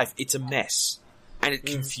real life, it's a mess. And it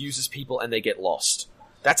confuses people and they get lost.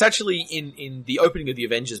 That's actually in the opening of the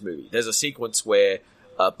Avengers movie. There's a sequence where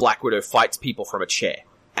Black Widow fights people from a chair,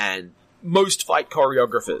 and most fight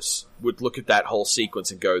choreographers would look at that whole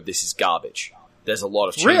sequence and go, this is garbage. There's a lot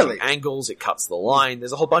of changing angles, it cuts the line,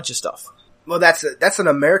 there's a whole bunch of stuff. Well, that's an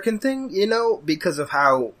American thing, because of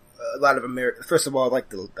how a lot of first of all, like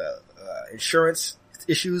the insurance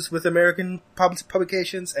issues with American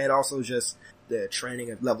publications, and also just the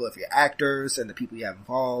training and level of your actors and the people you have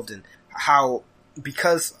involved, and how,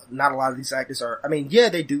 because not a lot of these actors are,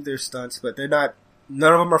 they do their stunts, but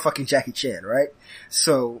none of them are fucking Jackie Chan, right?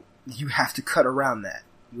 So, you have to cut around that.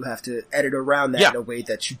 You have to edit around that in a way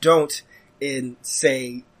that you don't in,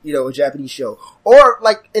 say, a Japanese show. Or,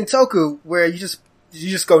 like, in Toku, where you just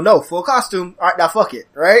go, no, full costume, alright, now fuck it,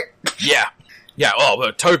 right? Yeah. Yeah, well,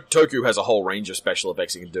 but Toku has a whole range of special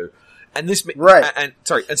effects it can do. And this, and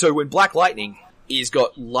so when Black Lightning is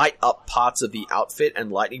got light up parts of the outfit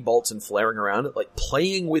and lightning bolts and flaring around it, like,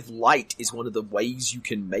 playing with light is one of the ways you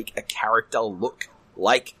can make a character look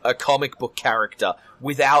like a comic book character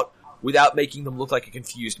without making them look like a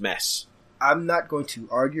confused mess. I'm not going to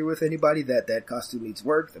argue with anybody that costume needs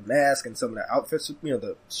work, the mask and some of the outfits,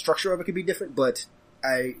 the structure of it could be different, but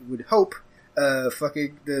I would hope,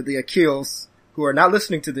 the Achilles, who are not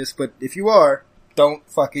listening to this, but if you are, don't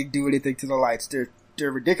fucking do anything to the lights. They're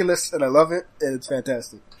ridiculous and I love it and it's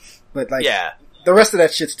fantastic. But the rest of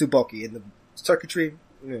that shit's too bulky and the circuitry,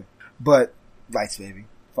 but lights, baby.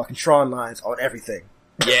 Fucking Tron lines on everything.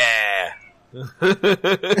 Yeah.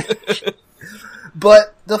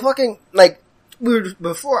 But the fucking, like,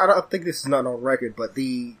 before, I don't think this is not on record, but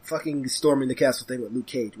the fucking storming the castle thing with Luke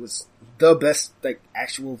Cage was the best, like,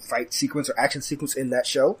 actual fight sequence or action sequence in that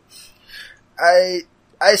show. I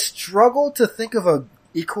struggle to think of a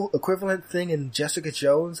equivalent thing in Jessica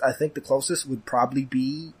Jones. I think the closest would probably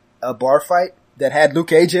be a bar fight that had Luke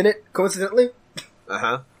Cage in it, coincidentally.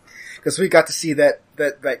 Uh-huh. Because we got to see that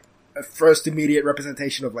first immediate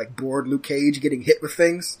representation of, like, bored Luke Cage getting hit with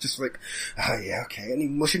things. Just like, oh yeah, okay, and he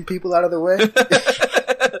mushing people out of the way.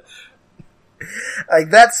 Like,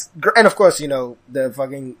 that's, and of course, the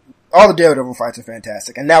fucking, all the Daredevil fights are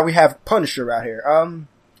fantastic. And now we have Punisher out here.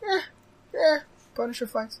 Punisher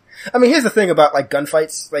fights. Here's the thing about, like,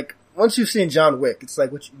 gunfights. Like, once you've seen John Wick, it's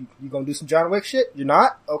like, what, you gonna do some John Wick shit? You're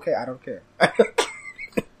not? Okay, I don't care.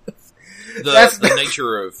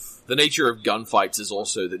 The nature of gunfights is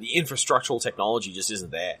also that the infrastructural technology just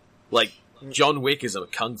isn't there. Like, John Wick is a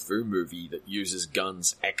kung fu movie that uses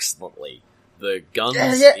guns excellently. The guns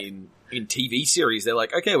in TV series, they're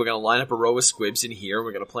like, okay, we're going to line up a row of squibs in here, and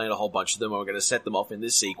we're going to plant a whole bunch of them, and we're going to set them off in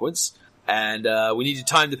this sequence, and we need to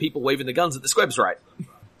time the people waving the guns at the squibs right.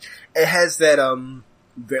 It has that,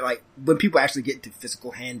 like, when people actually get into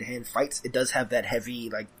physical hand-to-hand fights, it does have that heavy,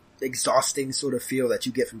 like, exhausting sort of feel that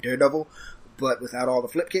you get from Daredevil, but without all the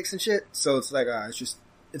flip kicks and shit. So it's like,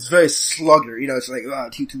 it's very slugger, you know, it's like,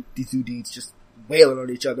 these two dudes just wailing on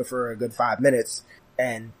each other for a good 5 minutes,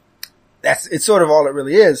 and it's sort of all it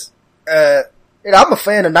really is. You know, I'm a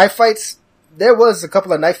fan of knife fights. There was a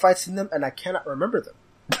couple of knife fights in them, and I cannot remember them.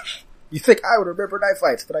 You think I would remember knife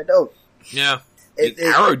fights, but I don't. Yeah.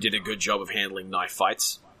 Arrow did a good job of handling knife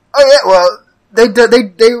fights. Oh yeah, well, they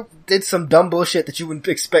did some dumb bullshit that you wouldn't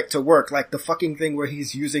expect to work, like the fucking thing where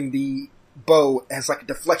he's using the bow as like a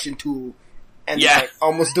deflection tool and like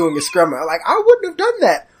almost doing a scrummer. Like, I wouldn't have done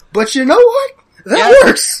that. But you know what? That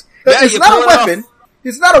works. Yeah, it's not a weapon.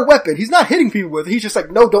 It's not a weapon. He's not hitting people with it. He's just like,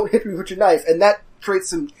 no, don't hit me with your knife. And that creates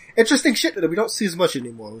some interesting shit that we don't see as much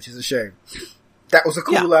anymore, which is a shame. That was a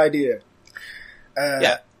cool idea.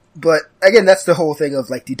 But again, that's the whole thing of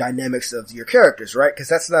like the dynamics of your characters, right? Because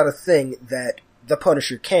that's not a thing that the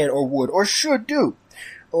Punisher can or would or should do.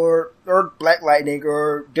 Or Black Lightning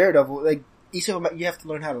or Daredevil. Like, each of them, you have to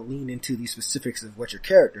learn how to lean into the specifics of what your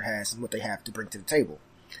character has and what they have to bring to the table.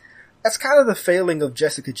 That's kind of the failing of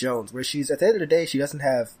Jessica Jones, where she's, at the end of the day, she doesn't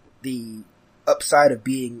have the upside of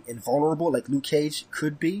being invulnerable like Luke Cage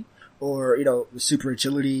could be, or, you know, the super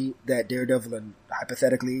agility that Daredevil and,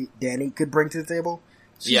 hypothetically, Danny could bring to the table.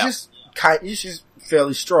 She's just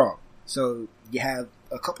fairly strong. So, you have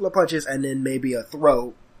a couple of punches and then maybe a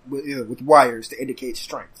throw with wires to indicate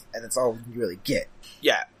strength, and that's all you really get.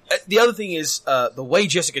 Yeah. The other thing is, the way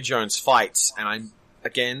Jessica Jones fights, and I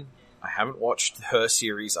haven't watched her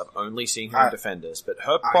series, I've only seen her in Defenders, but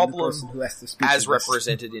her problem, as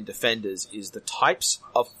represented in Defenders, is the types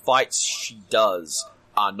of fights she does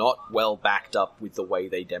are not well backed up with the way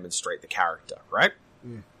they demonstrate the character, right?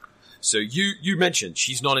 Mm. So you mentioned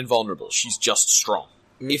she's not invulnerable, she's just strong.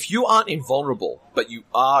 Mm. If you aren't invulnerable, but you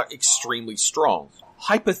are extremely strong,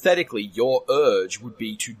 hypothetically your urge would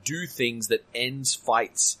be to do things that ends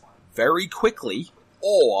fights very quickly,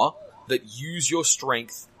 or that use your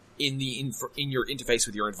strength in your interface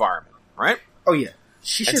with your environment, right? Oh yeah.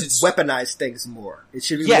 She should weaponize things more. It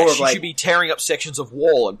should be more of like... she should be tearing up sections of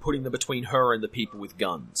wall and putting them between her and the people with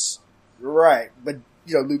guns. Right, but,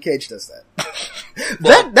 you know, Luke Cage does that.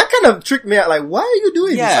 Well, that kind of tricked me out, like, why are you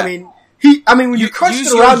doing this? I mean, when you crunched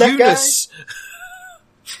it around that guy...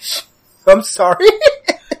 I'm sorry?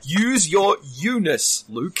 Use your Eunice,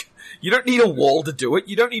 Luke. You don't need a wall to do it.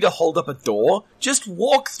 You don't need to hold up a door. Just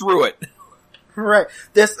walk through it. Right.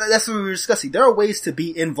 That's what we were discussing. There are ways to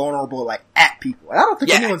be invulnerable, like, at people. And I don't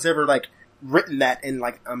think anyone's ever, like, written that in,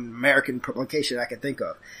 like, an American publication I can think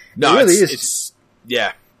of. No, it really is.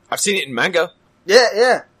 Yeah. I've seen it in manga.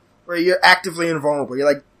 Yeah. Where you're actively invulnerable.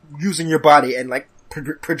 You're, like, using your body and, like,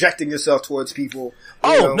 projecting yourself towards people.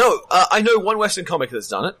 No. I know one Western comic that's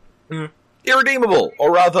done it. Mm. Irredeemable.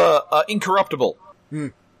 Or rather, Incorruptible.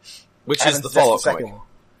 Mm. Which is the follow-up comic.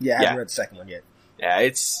 Yeah, I haven't read the second one yet. Yeah,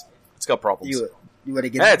 it's got problems. You want to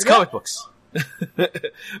get into it's comic books.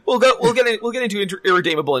 We'll get into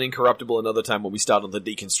Irredeemable and Incorruptible another time when we start on the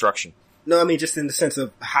deconstruction. No, I mean just in the sense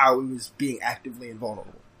of how he was being actively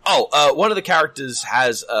invulnerable. One of the characters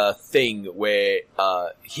has a thing where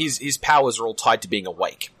his powers are all tied to being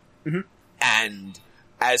awake, and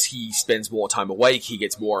as he spends more time awake, he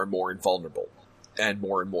gets more and more invulnerable and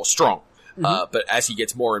more strong. But as he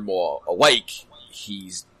gets more and more awake,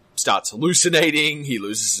 he's starts hallucinating, he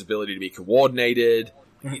loses his ability to be coordinated.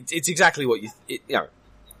 It's exactly what you know.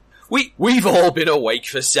 We've all been awake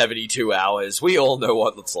for 72 hours. We all know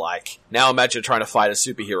what it's like. Now imagine trying to fight a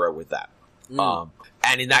superhero with that.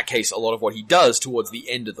 And in that case, a lot of what he does towards the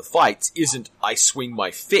end of the fights isn't I swing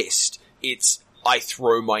my fist, it's I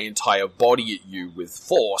throw my entire body at you with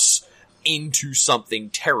force into something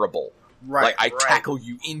terrible. Right. Like, I tackle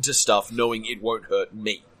you into stuff knowing it won't hurt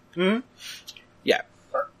me. Mm-hmm. Yeah.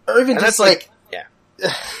 Or even just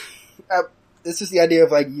this is the idea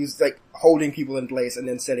of like holding people in place and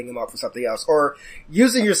then setting them up for something else, or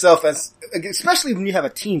using yourself as, especially when you have a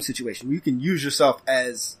team situation, where you can use yourself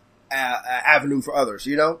as an avenue for others.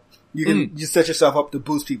 You know, you can just set yourself up to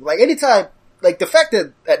boost people. Like anytime, like the fact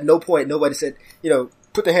that at no point nobody said, you know,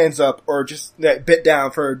 put their hands up or just bit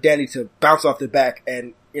down for Danny to bounce off their back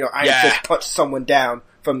and, you know, Iron Fist punch someone down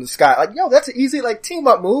from the sky. Like, yo, that's an easy, like,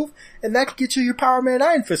 team-up move, and that can get you your Power Man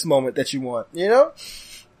Iron Fist moment that you want, you know?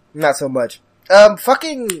 Not so much.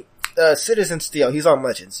 Citizen Steel, he's on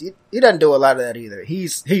Legends. He doesn't do a lot of that either. He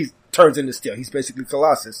turns into Steel. He's basically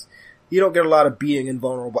Colossus. you don't get a lot of being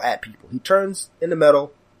invulnerable at people. He turns into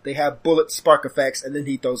metal, they have bullet spark effects, and then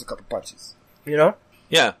he throws a couple punches. You know?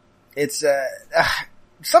 Yeah. It's,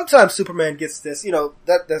 sometimes Superman gets this,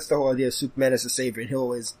 that's the whole idea of Superman as a savior, and he'll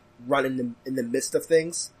always run in the midst of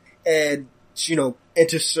things, and,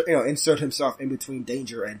 insert himself in between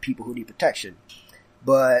danger and people who need protection.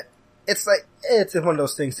 But it's like, it's one of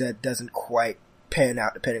those things that doesn't quite pan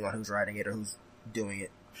out depending on who's writing it or who's doing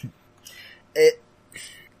it.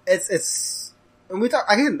 It's, and we talk,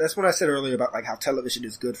 again, that's what I said earlier about like how television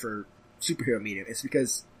is good for superhero medium. It's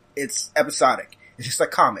because it's episodic. It's just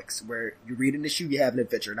like comics where you read an issue, you have an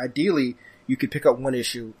adventure. And ideally, you could pick up one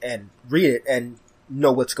issue and read it and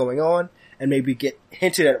know what's going on and maybe get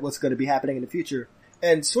hinted at what's going to be happening in the future.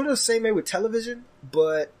 And sort of the same way with television,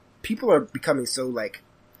 but people are becoming so like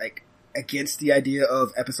against the idea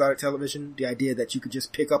of episodic television, the idea that you could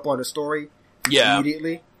just pick up on a story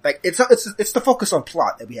immediately. Like it's the focus on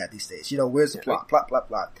plot that we have these days. Where's the plot?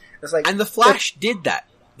 Plot. It's like, and the Flash did that.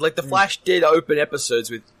 Like the Flash did open episodes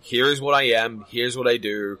with here's what I am, here's what I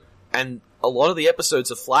do, and a lot of the episodes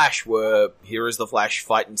of Flash were here is the Flash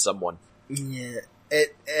fighting someone. Yeah,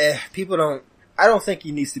 people don't. I don't think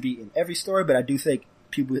he needs to be in every story, but I do think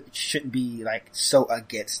people shouldn't be like so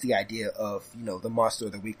against the idea of the monster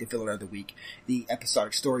of the week, the villain of the week, the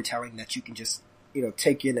episodic storytelling that you can just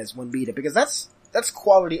take in as one media, because that's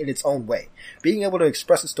quality in its own way. Being able to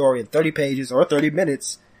express a story in 30 pages or 30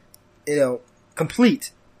 minutes,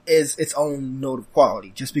 complete, is its own note of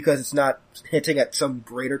quality. Just because it's not hinting at some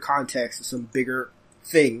greater context or some bigger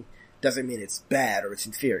thing doesn't mean it's bad or it's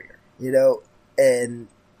inferior. And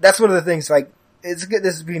that's one of the things, like, it's good.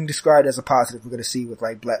 This is being described as a positive we're going to see with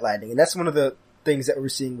like Black Lightning, and that's one of the things that we're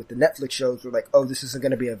seeing with the Netflix shows. We're like, oh, this isn't going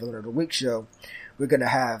to be a villain of the week show. We're going to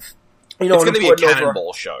have, it's going to be a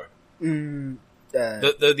cannonball show. The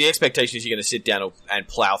expectation is you're going to sit down and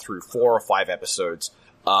plow through 4 or 5 episodes.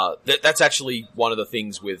 That's actually one of the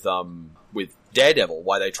things with Daredevil,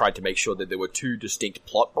 why they tried to make sure that there were 2 distinct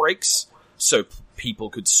plot breaks, so people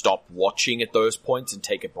could stop watching at those points and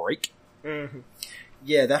take a break. Mm-hmm.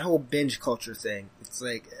 Yeah, that whole binge culture thing. It's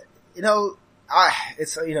like,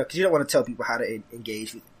 because you don't want to tell people how to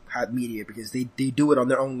engage with media because they do it on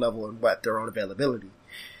their own level and their own availability.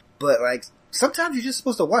 But like, sometimes you're just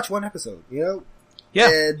supposed to watch one episode, Yeah.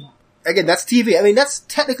 And again, that's TV. I mean, that's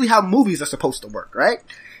technically how movies are supposed to work, right?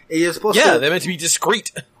 And you're supposed to. Yeah, they're meant to be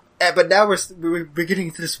discreet. But now we're getting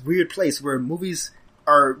into this weird place where movies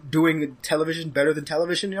are doing television better than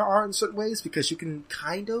television are in certain ways, because you can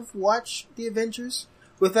kind of watch the Avengers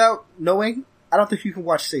without knowing. I don't think you can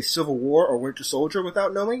watch, say, Civil War or Winter Soldier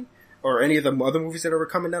without knowing, or any of the other movies that are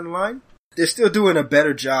coming down the line. They're still doing a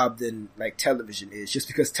better job than like television is, just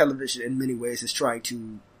because television in many ways is trying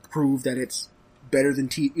to prove that it's better than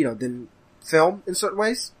than film in certain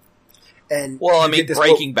ways. And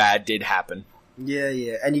Breaking Bad did happen.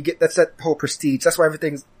 Yeah, and you get that's that whole prestige. That's why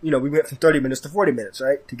everything's we went from 30 minutes to 40 minutes,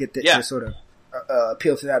 right? To get to sort of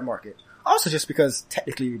appeal to that market. Also, just because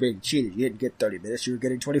technically you're being cheated, you didn't get 30 minutes; you were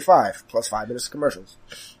getting 25 plus 5 minutes of commercials.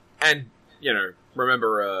 And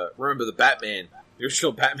remember the Batman, the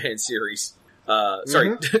original Batman series.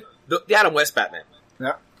 The Adam West Batman.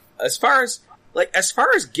 Yeah. As far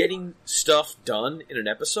as getting stuff done in an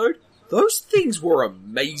episode, those things were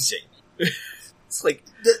amazing. It's like,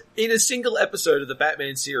 in a single episode of the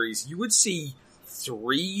Batman series, you would see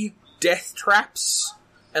 3 death traps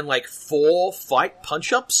and like 4 fight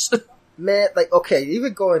punch-ups. Man, like, okay,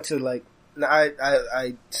 even going to like,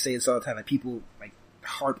 I say this all the time, like people like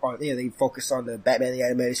harp on, they focus on the Batman the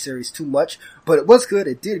Animated Series too much, but it was good,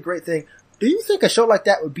 it did a great thing. Do you think a show like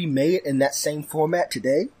that would be made in that same format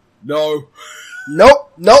today? No.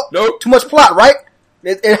 Nope. Too much plot, right?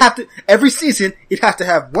 It'd have to, every season, you'd have to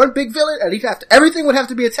have one big villain, and everything would have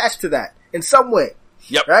to be attached to that, in some way.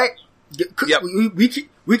 Yep. Right? Yep.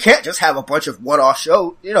 We can't just have a bunch of one-off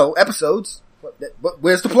show, episodes. But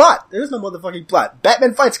where's the plot? There's no motherfucking plot.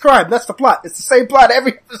 Batman fights crime, that's the plot. It's the same plot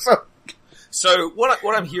every episode. So,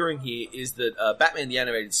 what I'm hearing here is that, Batman the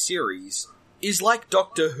Animated Series is like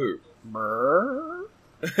Doctor Who.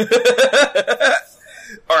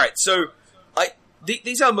 Alright, so,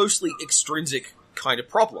 these are mostly extrinsic kind of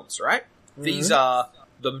problems, right? Mm-hmm. These are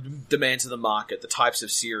the demands of the market, the types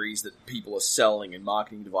of series that people are selling and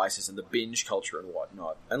marketing devices and the binge culture and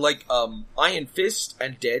whatnot. And like, Iron Fist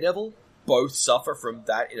and Daredevil both suffer from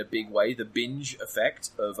that in a big way. The binge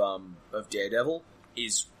effect of Daredevil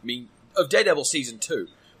of Daredevil Season 2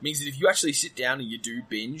 means that if you actually sit down and you do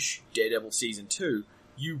binge Daredevil Season 2,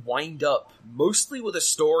 you wind up mostly with a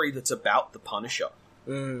story that's about the Punisher.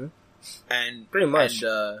 Mm-hmm. And pretty much.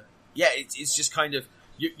 And, it's just kind of,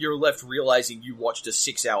 you're left realizing you watched a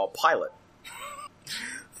 6-hour pilot.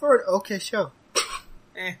 For an okay show.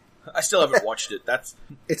 I still haven't watched it. That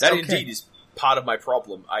okay. indeed is part of my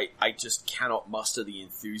problem. I just cannot muster the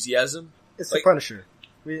enthusiasm. It's like, the Punisher.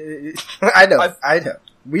 I know.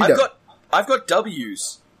 We know. I've got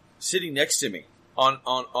W's sitting next to me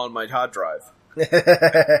on my hard drive.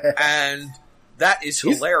 And that is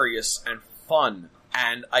hilarious and fun.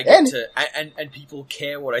 And I get and people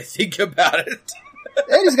care what I think about it.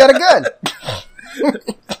 And he's got a gun.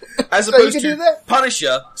 As opposed to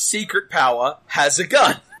Punisher, secret power, has a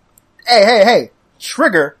gun. Hey.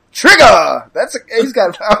 Trigger. He's got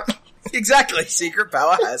a power. Exactly. Secret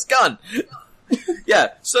power has gun.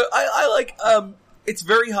 Yeah. So I like, it's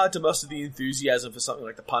very hard to muster the enthusiasm for something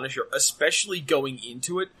like the Punisher, especially going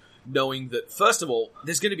into it, knowing that, first of all,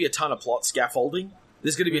 there's going to be a ton of plot scaffolding.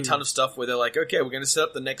 There's going to be a ton of stuff where they're like, okay, we're going to set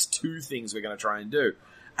up the next 2 things we're going to try and do.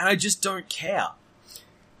 And I just don't care.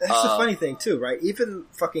 That's the funny thing, too, right? Even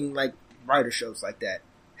fucking, like, writer shows like that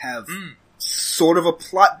have sort of a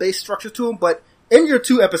plot-based structure to them, but in your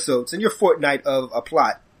 2 episodes, in your fortnight of a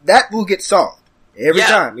plot, that will get solved. Every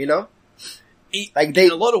time, you know? In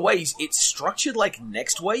a lot of ways, it's structured like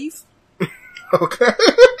Next Wave. Okay.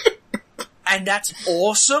 And that's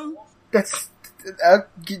awesome.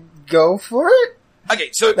 Go for it. Okay,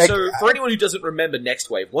 so for anyone who doesn't remember Next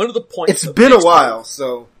Wave, one of the points it's been a while,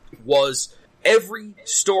 so was every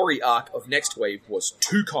story arc of Next Wave was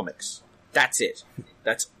 2 comics. That's it.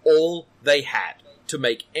 That's all they had to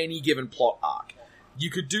make any given plot arc. You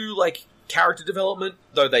could do, like, character development,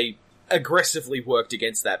 though they aggressively worked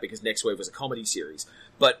against that because Next Wave was a comedy series.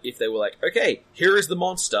 But if they were like, okay, here is the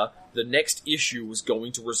monster, the next issue was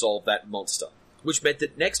going to resolve that monster. Which meant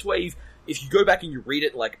that Next Wave, if you go back and you read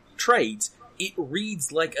it like trades, it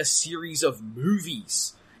reads like a series of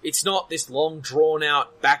movies. It's not this long,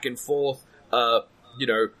 drawn-out, back and forth,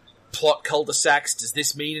 plot cul-de-sacs. Does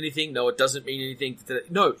this mean anything? No, it doesn't mean anything.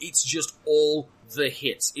 No, it's just all the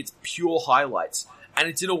hits. It's pure highlights. And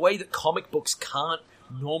it's in a way that comic books can't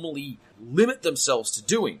normally limit themselves to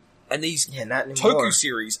doing. And these Toku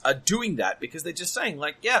series are doing that because they're just saying,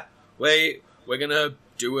 like, yeah, we're gonna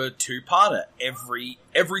do a 2-parter.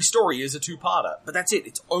 Every story is a 2-parter. But that's it.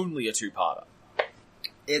 It's only a 2-parter.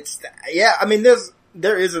 I mean,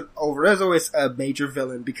 there's always a major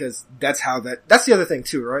villain because that's the other thing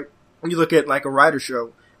too, right? When you look at like a Rider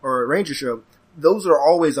show or a Ranger show, those are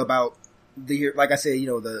always about like I say,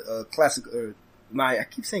 the classic, I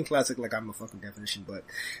keep saying classic like I'm a fucking definition, but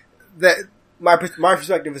my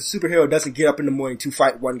perspective is a superhero doesn't get up in the morning to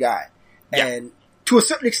fight one guy. Yeah. And to a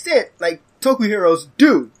certain extent, like Toku heroes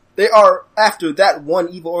do, they are after that one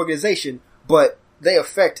evil organization, but they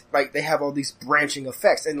they have all these branching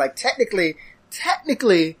effects. And like technically,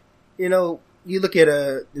 you look at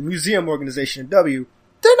the museum organization in W,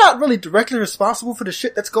 they're not really directly responsible for the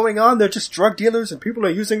shit that's going on. They're just drug dealers and people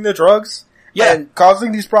are using their drugs and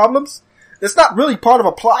causing these problems. It's not really part of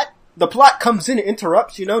a plot. The plot comes in and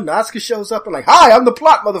interrupts, Nazca shows up and like, hi, I'm the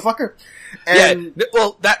plot, motherfucker. And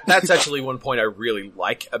well, that's actually one point I really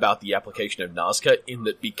like about the application of Nazca, in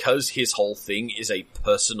that because his whole thing is a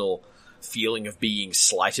personal feeling of being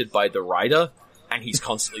slighted by the Rider, and he's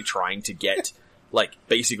constantly trying to get, like,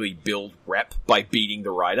 basically build rep by beating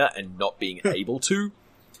the Rider and not being able to.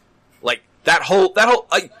 Like, that whole,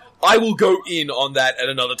 I will go in on that at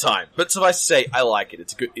another time. But suffice to say, I like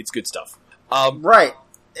it. It's good stuff. Right.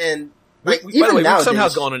 And, like, by the way, we've somehow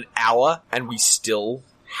gone an hour and we still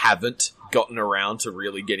haven't gotten around to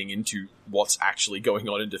really getting into what's actually going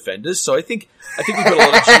on in Defenders. So I think we've got a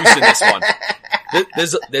lot of juice in this one.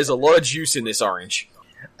 There's a lot of juice in this orange.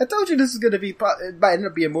 I told you this is going to be, it might end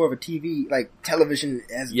up being more of a TV, like, television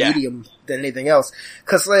as medium than anything else.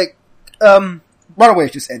 Cause like,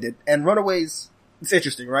 Runaways just ended, and Runaways, it's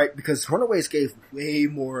interesting, right? Because Runaways gave way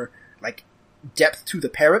more, like, depth to the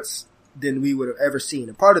parents than we would have ever seen.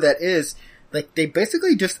 And part of that is, like, they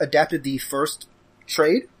basically just adapted the first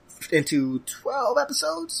trade into 12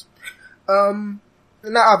 episodes. Now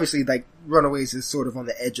obviously, like, Runaways is sort of on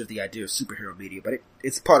the edge of the idea of superhero media, but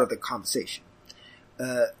it's part of the conversation.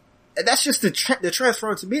 And that's just the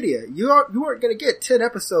transfer into media. You aren't gonna get 10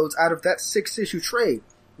 episodes out of that 6-issue trade,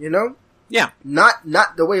 Yeah. Not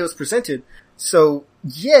the way it was presented. So,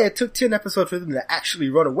 yeah, it took 10 episodes for them to actually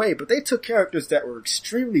run away, but they took characters that were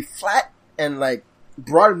extremely flat and, like,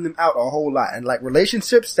 broadened them out a whole lot. And, like,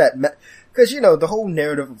 relationships that cause, the whole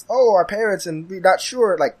narrative of, our parents and we're not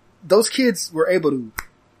sure, like, those kids were able to,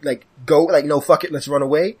 like, go, like, no, fuck it, let's run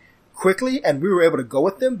away quickly, and we were able to go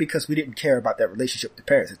with them because we didn't care about that relationship with the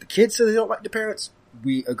parents. If the kids said they don't like the parents,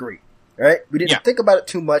 we agree. Right? We didn't think about it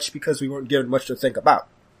too much because we weren't given much to think about.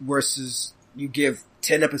 Versus you give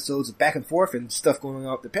 10 episodes of back and forth and stuff going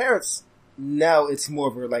on with the parents. Now it's more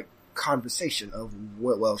of a, like, conversation of,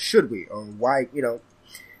 well, should we? Or why, you know.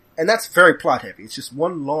 And that's very plot heavy. It's just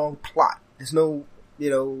one long plot. There's no, you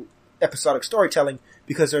know, episodic storytelling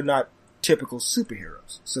because they're not typical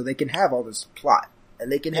superheroes. So they can have all this plot.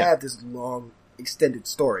 And they can have this long, extended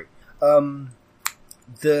story.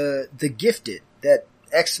 The Gifted, that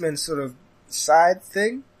X-Men sort of side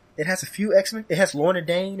thing, it has a few X-Men. It has Lorna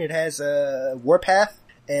Dane, it has Warpath,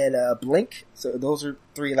 and Blink. So those are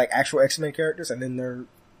 3 like actual X-Men characters, and then there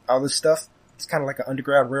all this stuff. It's kind of like an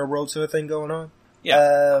Underground Railroad sort of thing going on.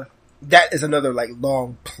 Yeah. That is another like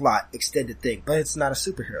long plot extended thing, but it's not a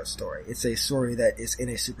superhero story. It's a story that is in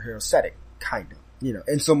a superhero setting, kind of, you know,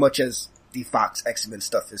 in so much as the Fox X-Men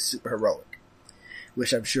stuff is super heroic,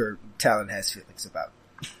 which I'm sure Talon has feelings about.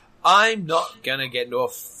 I'm not gonna get into a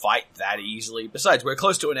fight that easily. Besides, we're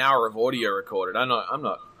close to an hour of audio recorded. I'm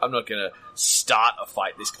not gonna start a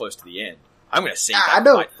fight this close to the end. I'm gonna save that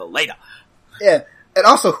fight for later. Yeah, and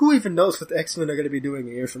also, who even knows what the X-Men are gonna be doing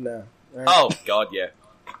a year from now? Right? Oh God, yeah.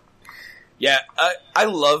 Yeah, I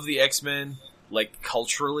love the X-Men. Like,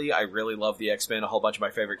 culturally, I really love the X-Men. A whole bunch of my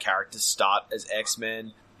favorite characters start as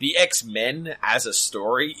X-Men. The X-Men as a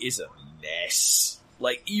story is a mess.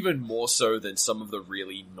 Like, even more so than some of the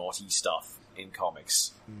really naughty stuff in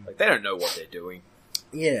comics. Like, they don't know what they're doing.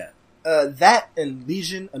 Yeah. That and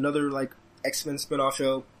Legion, another, like, X-Men spin-off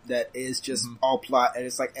show that is just all plot, and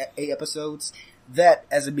it's like 8 episodes. That,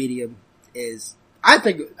 as a medium, is... I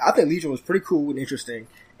think Legion was pretty cool and interesting,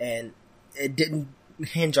 and it didn't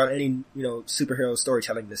hinge on any, you know, superhero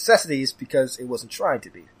storytelling necessities because it wasn't trying to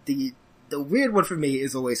be. The weird one for me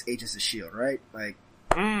is always Agents of S.H.I.E.L.D., right? Like,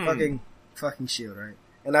 fucking S.H.I.E.L.D., right?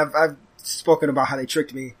 And I've spoken about how they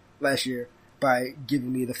tricked me last year by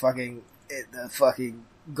giving me the fucking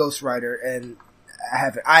Ghost Rider, and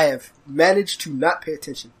I have managed to not pay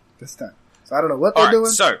attention this time. So I don't know what they're doing.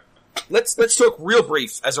 So let's talk real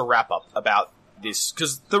brief as a wrap up about this,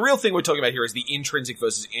 because the real thing we're talking about here is the intrinsic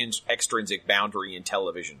versus extrinsic boundary in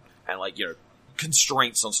television, and, like, you know,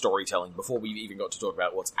 constraints on storytelling before we even got to talk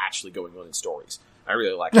about what's actually going on in stories. I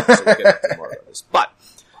really like that, so we'll get back to more about this. But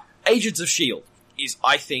Agents of S.H.I.E.L.D. is,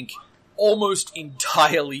 I think, almost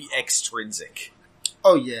entirely extrinsic.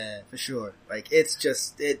 Oh yeah, for sure. Like, it's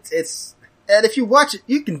just, it's, and if you watch it,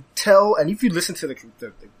 you can tell, and if you listen to the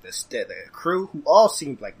crew, who all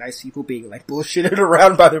seemed like nice people being, like, bullshitted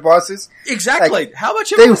around by their bosses. Exactly. Like, how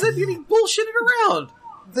much of it was that getting bullshitted around?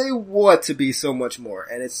 They want to be so much more,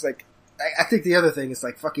 and it's like, I think the other thing is,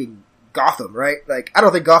 like, fucking Gotham, right? Like, I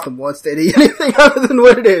don't think Gotham wants to be anything other than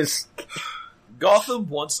what it is. Gotham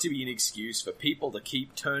wants to be an excuse for people to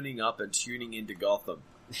keep turning up and tuning into Gotham.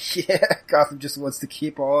 Yeah, Gotham just wants to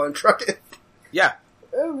keep on trucking. Yeah.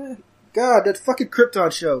 Oh, man. God, that fucking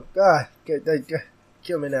Krypton show. God,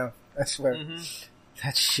 kill me now. I swear.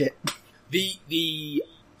 That shit. The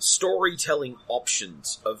storytelling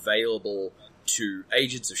options available to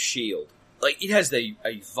Agents of S.H.I.E.L.D., like, it has a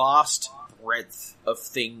vast breadth of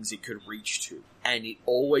things it could reach to. And it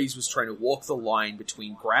always was trying to walk the line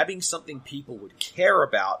between grabbing something people would care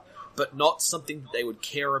about, but not something that they would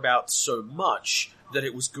care about so much that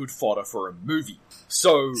it was good fodder for a movie.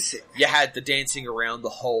 So, you had the dancing around the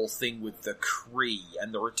whole thing with the Kree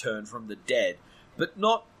and the return from the dead, but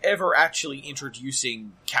not ever actually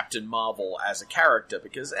introducing Captain Marvel as a character,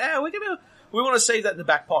 because, we want to save that in the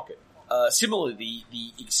back pocket. Similarly,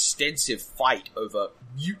 the extensive fight over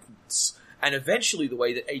mutants, and eventually the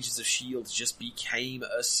way that Agents of S.H.I.E.L.D. just became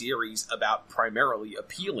a series about primarily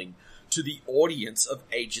appealing to the audience of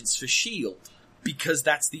Agents for S.H.I.E.L.D., because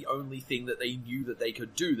that's the only thing that they knew that they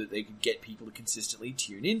could do, that they could get people to consistently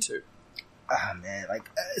tune into. Ah, man, like,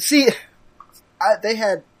 they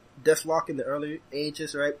had Deathlock in the early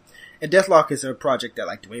ages, right? And Deathlock is a project that,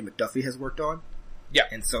 like, Dwayne McDuffie has worked on. Yeah.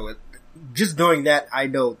 And so, just knowing that, I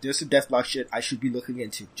know there's some Deathlock shit I should be looking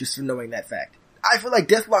into, just for knowing that fact. I feel like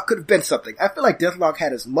Deathlock could have been something. I feel like Deathlock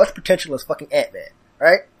had as much potential as fucking Ant-Man,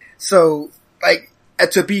 right? So, like,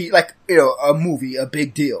 to be, like, you know, a movie, a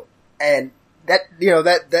big deal. And that, you know,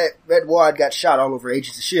 that wad got shot all over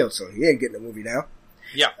Agents of S.H.I.E.L.D., so he ain't getting a movie now.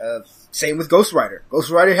 Yeah. Same with Ghost Rider. Ghost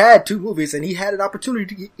Rider had 2 movies, and he had an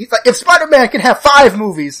opportunity to, he's like, if Spider-Man can have 5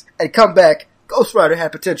 movies and come back, Ghost Rider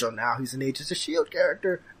had potential. Now he's an Agents of S.H.I.E.L.D.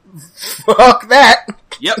 character. Fuck that.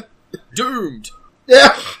 Yep. Doomed.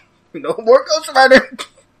 Yeah. No more Ghost Rider.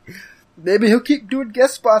 Maybe he'll keep doing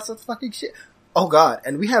guest spots on fucking shit. Oh god,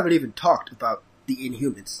 and we haven't even talked about the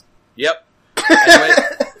Inhumans. Yep. Anyway,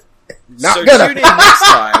 tune in next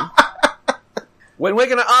time when we're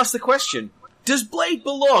gonna ask the question, does Blade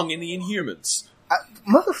belong in the Inhumans?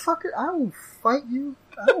 Motherfucker, I will fight you.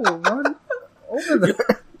 I will run Over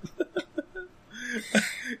the...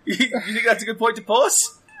 You think that's a good point to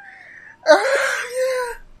pause?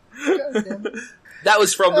 Yeah. God damn it. That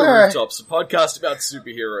was From the Alright. Rooftops, a podcast about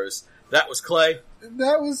superheroes. That was Clay.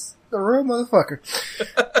 That was the real motherfucker.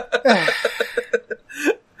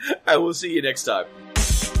 I will see you next time.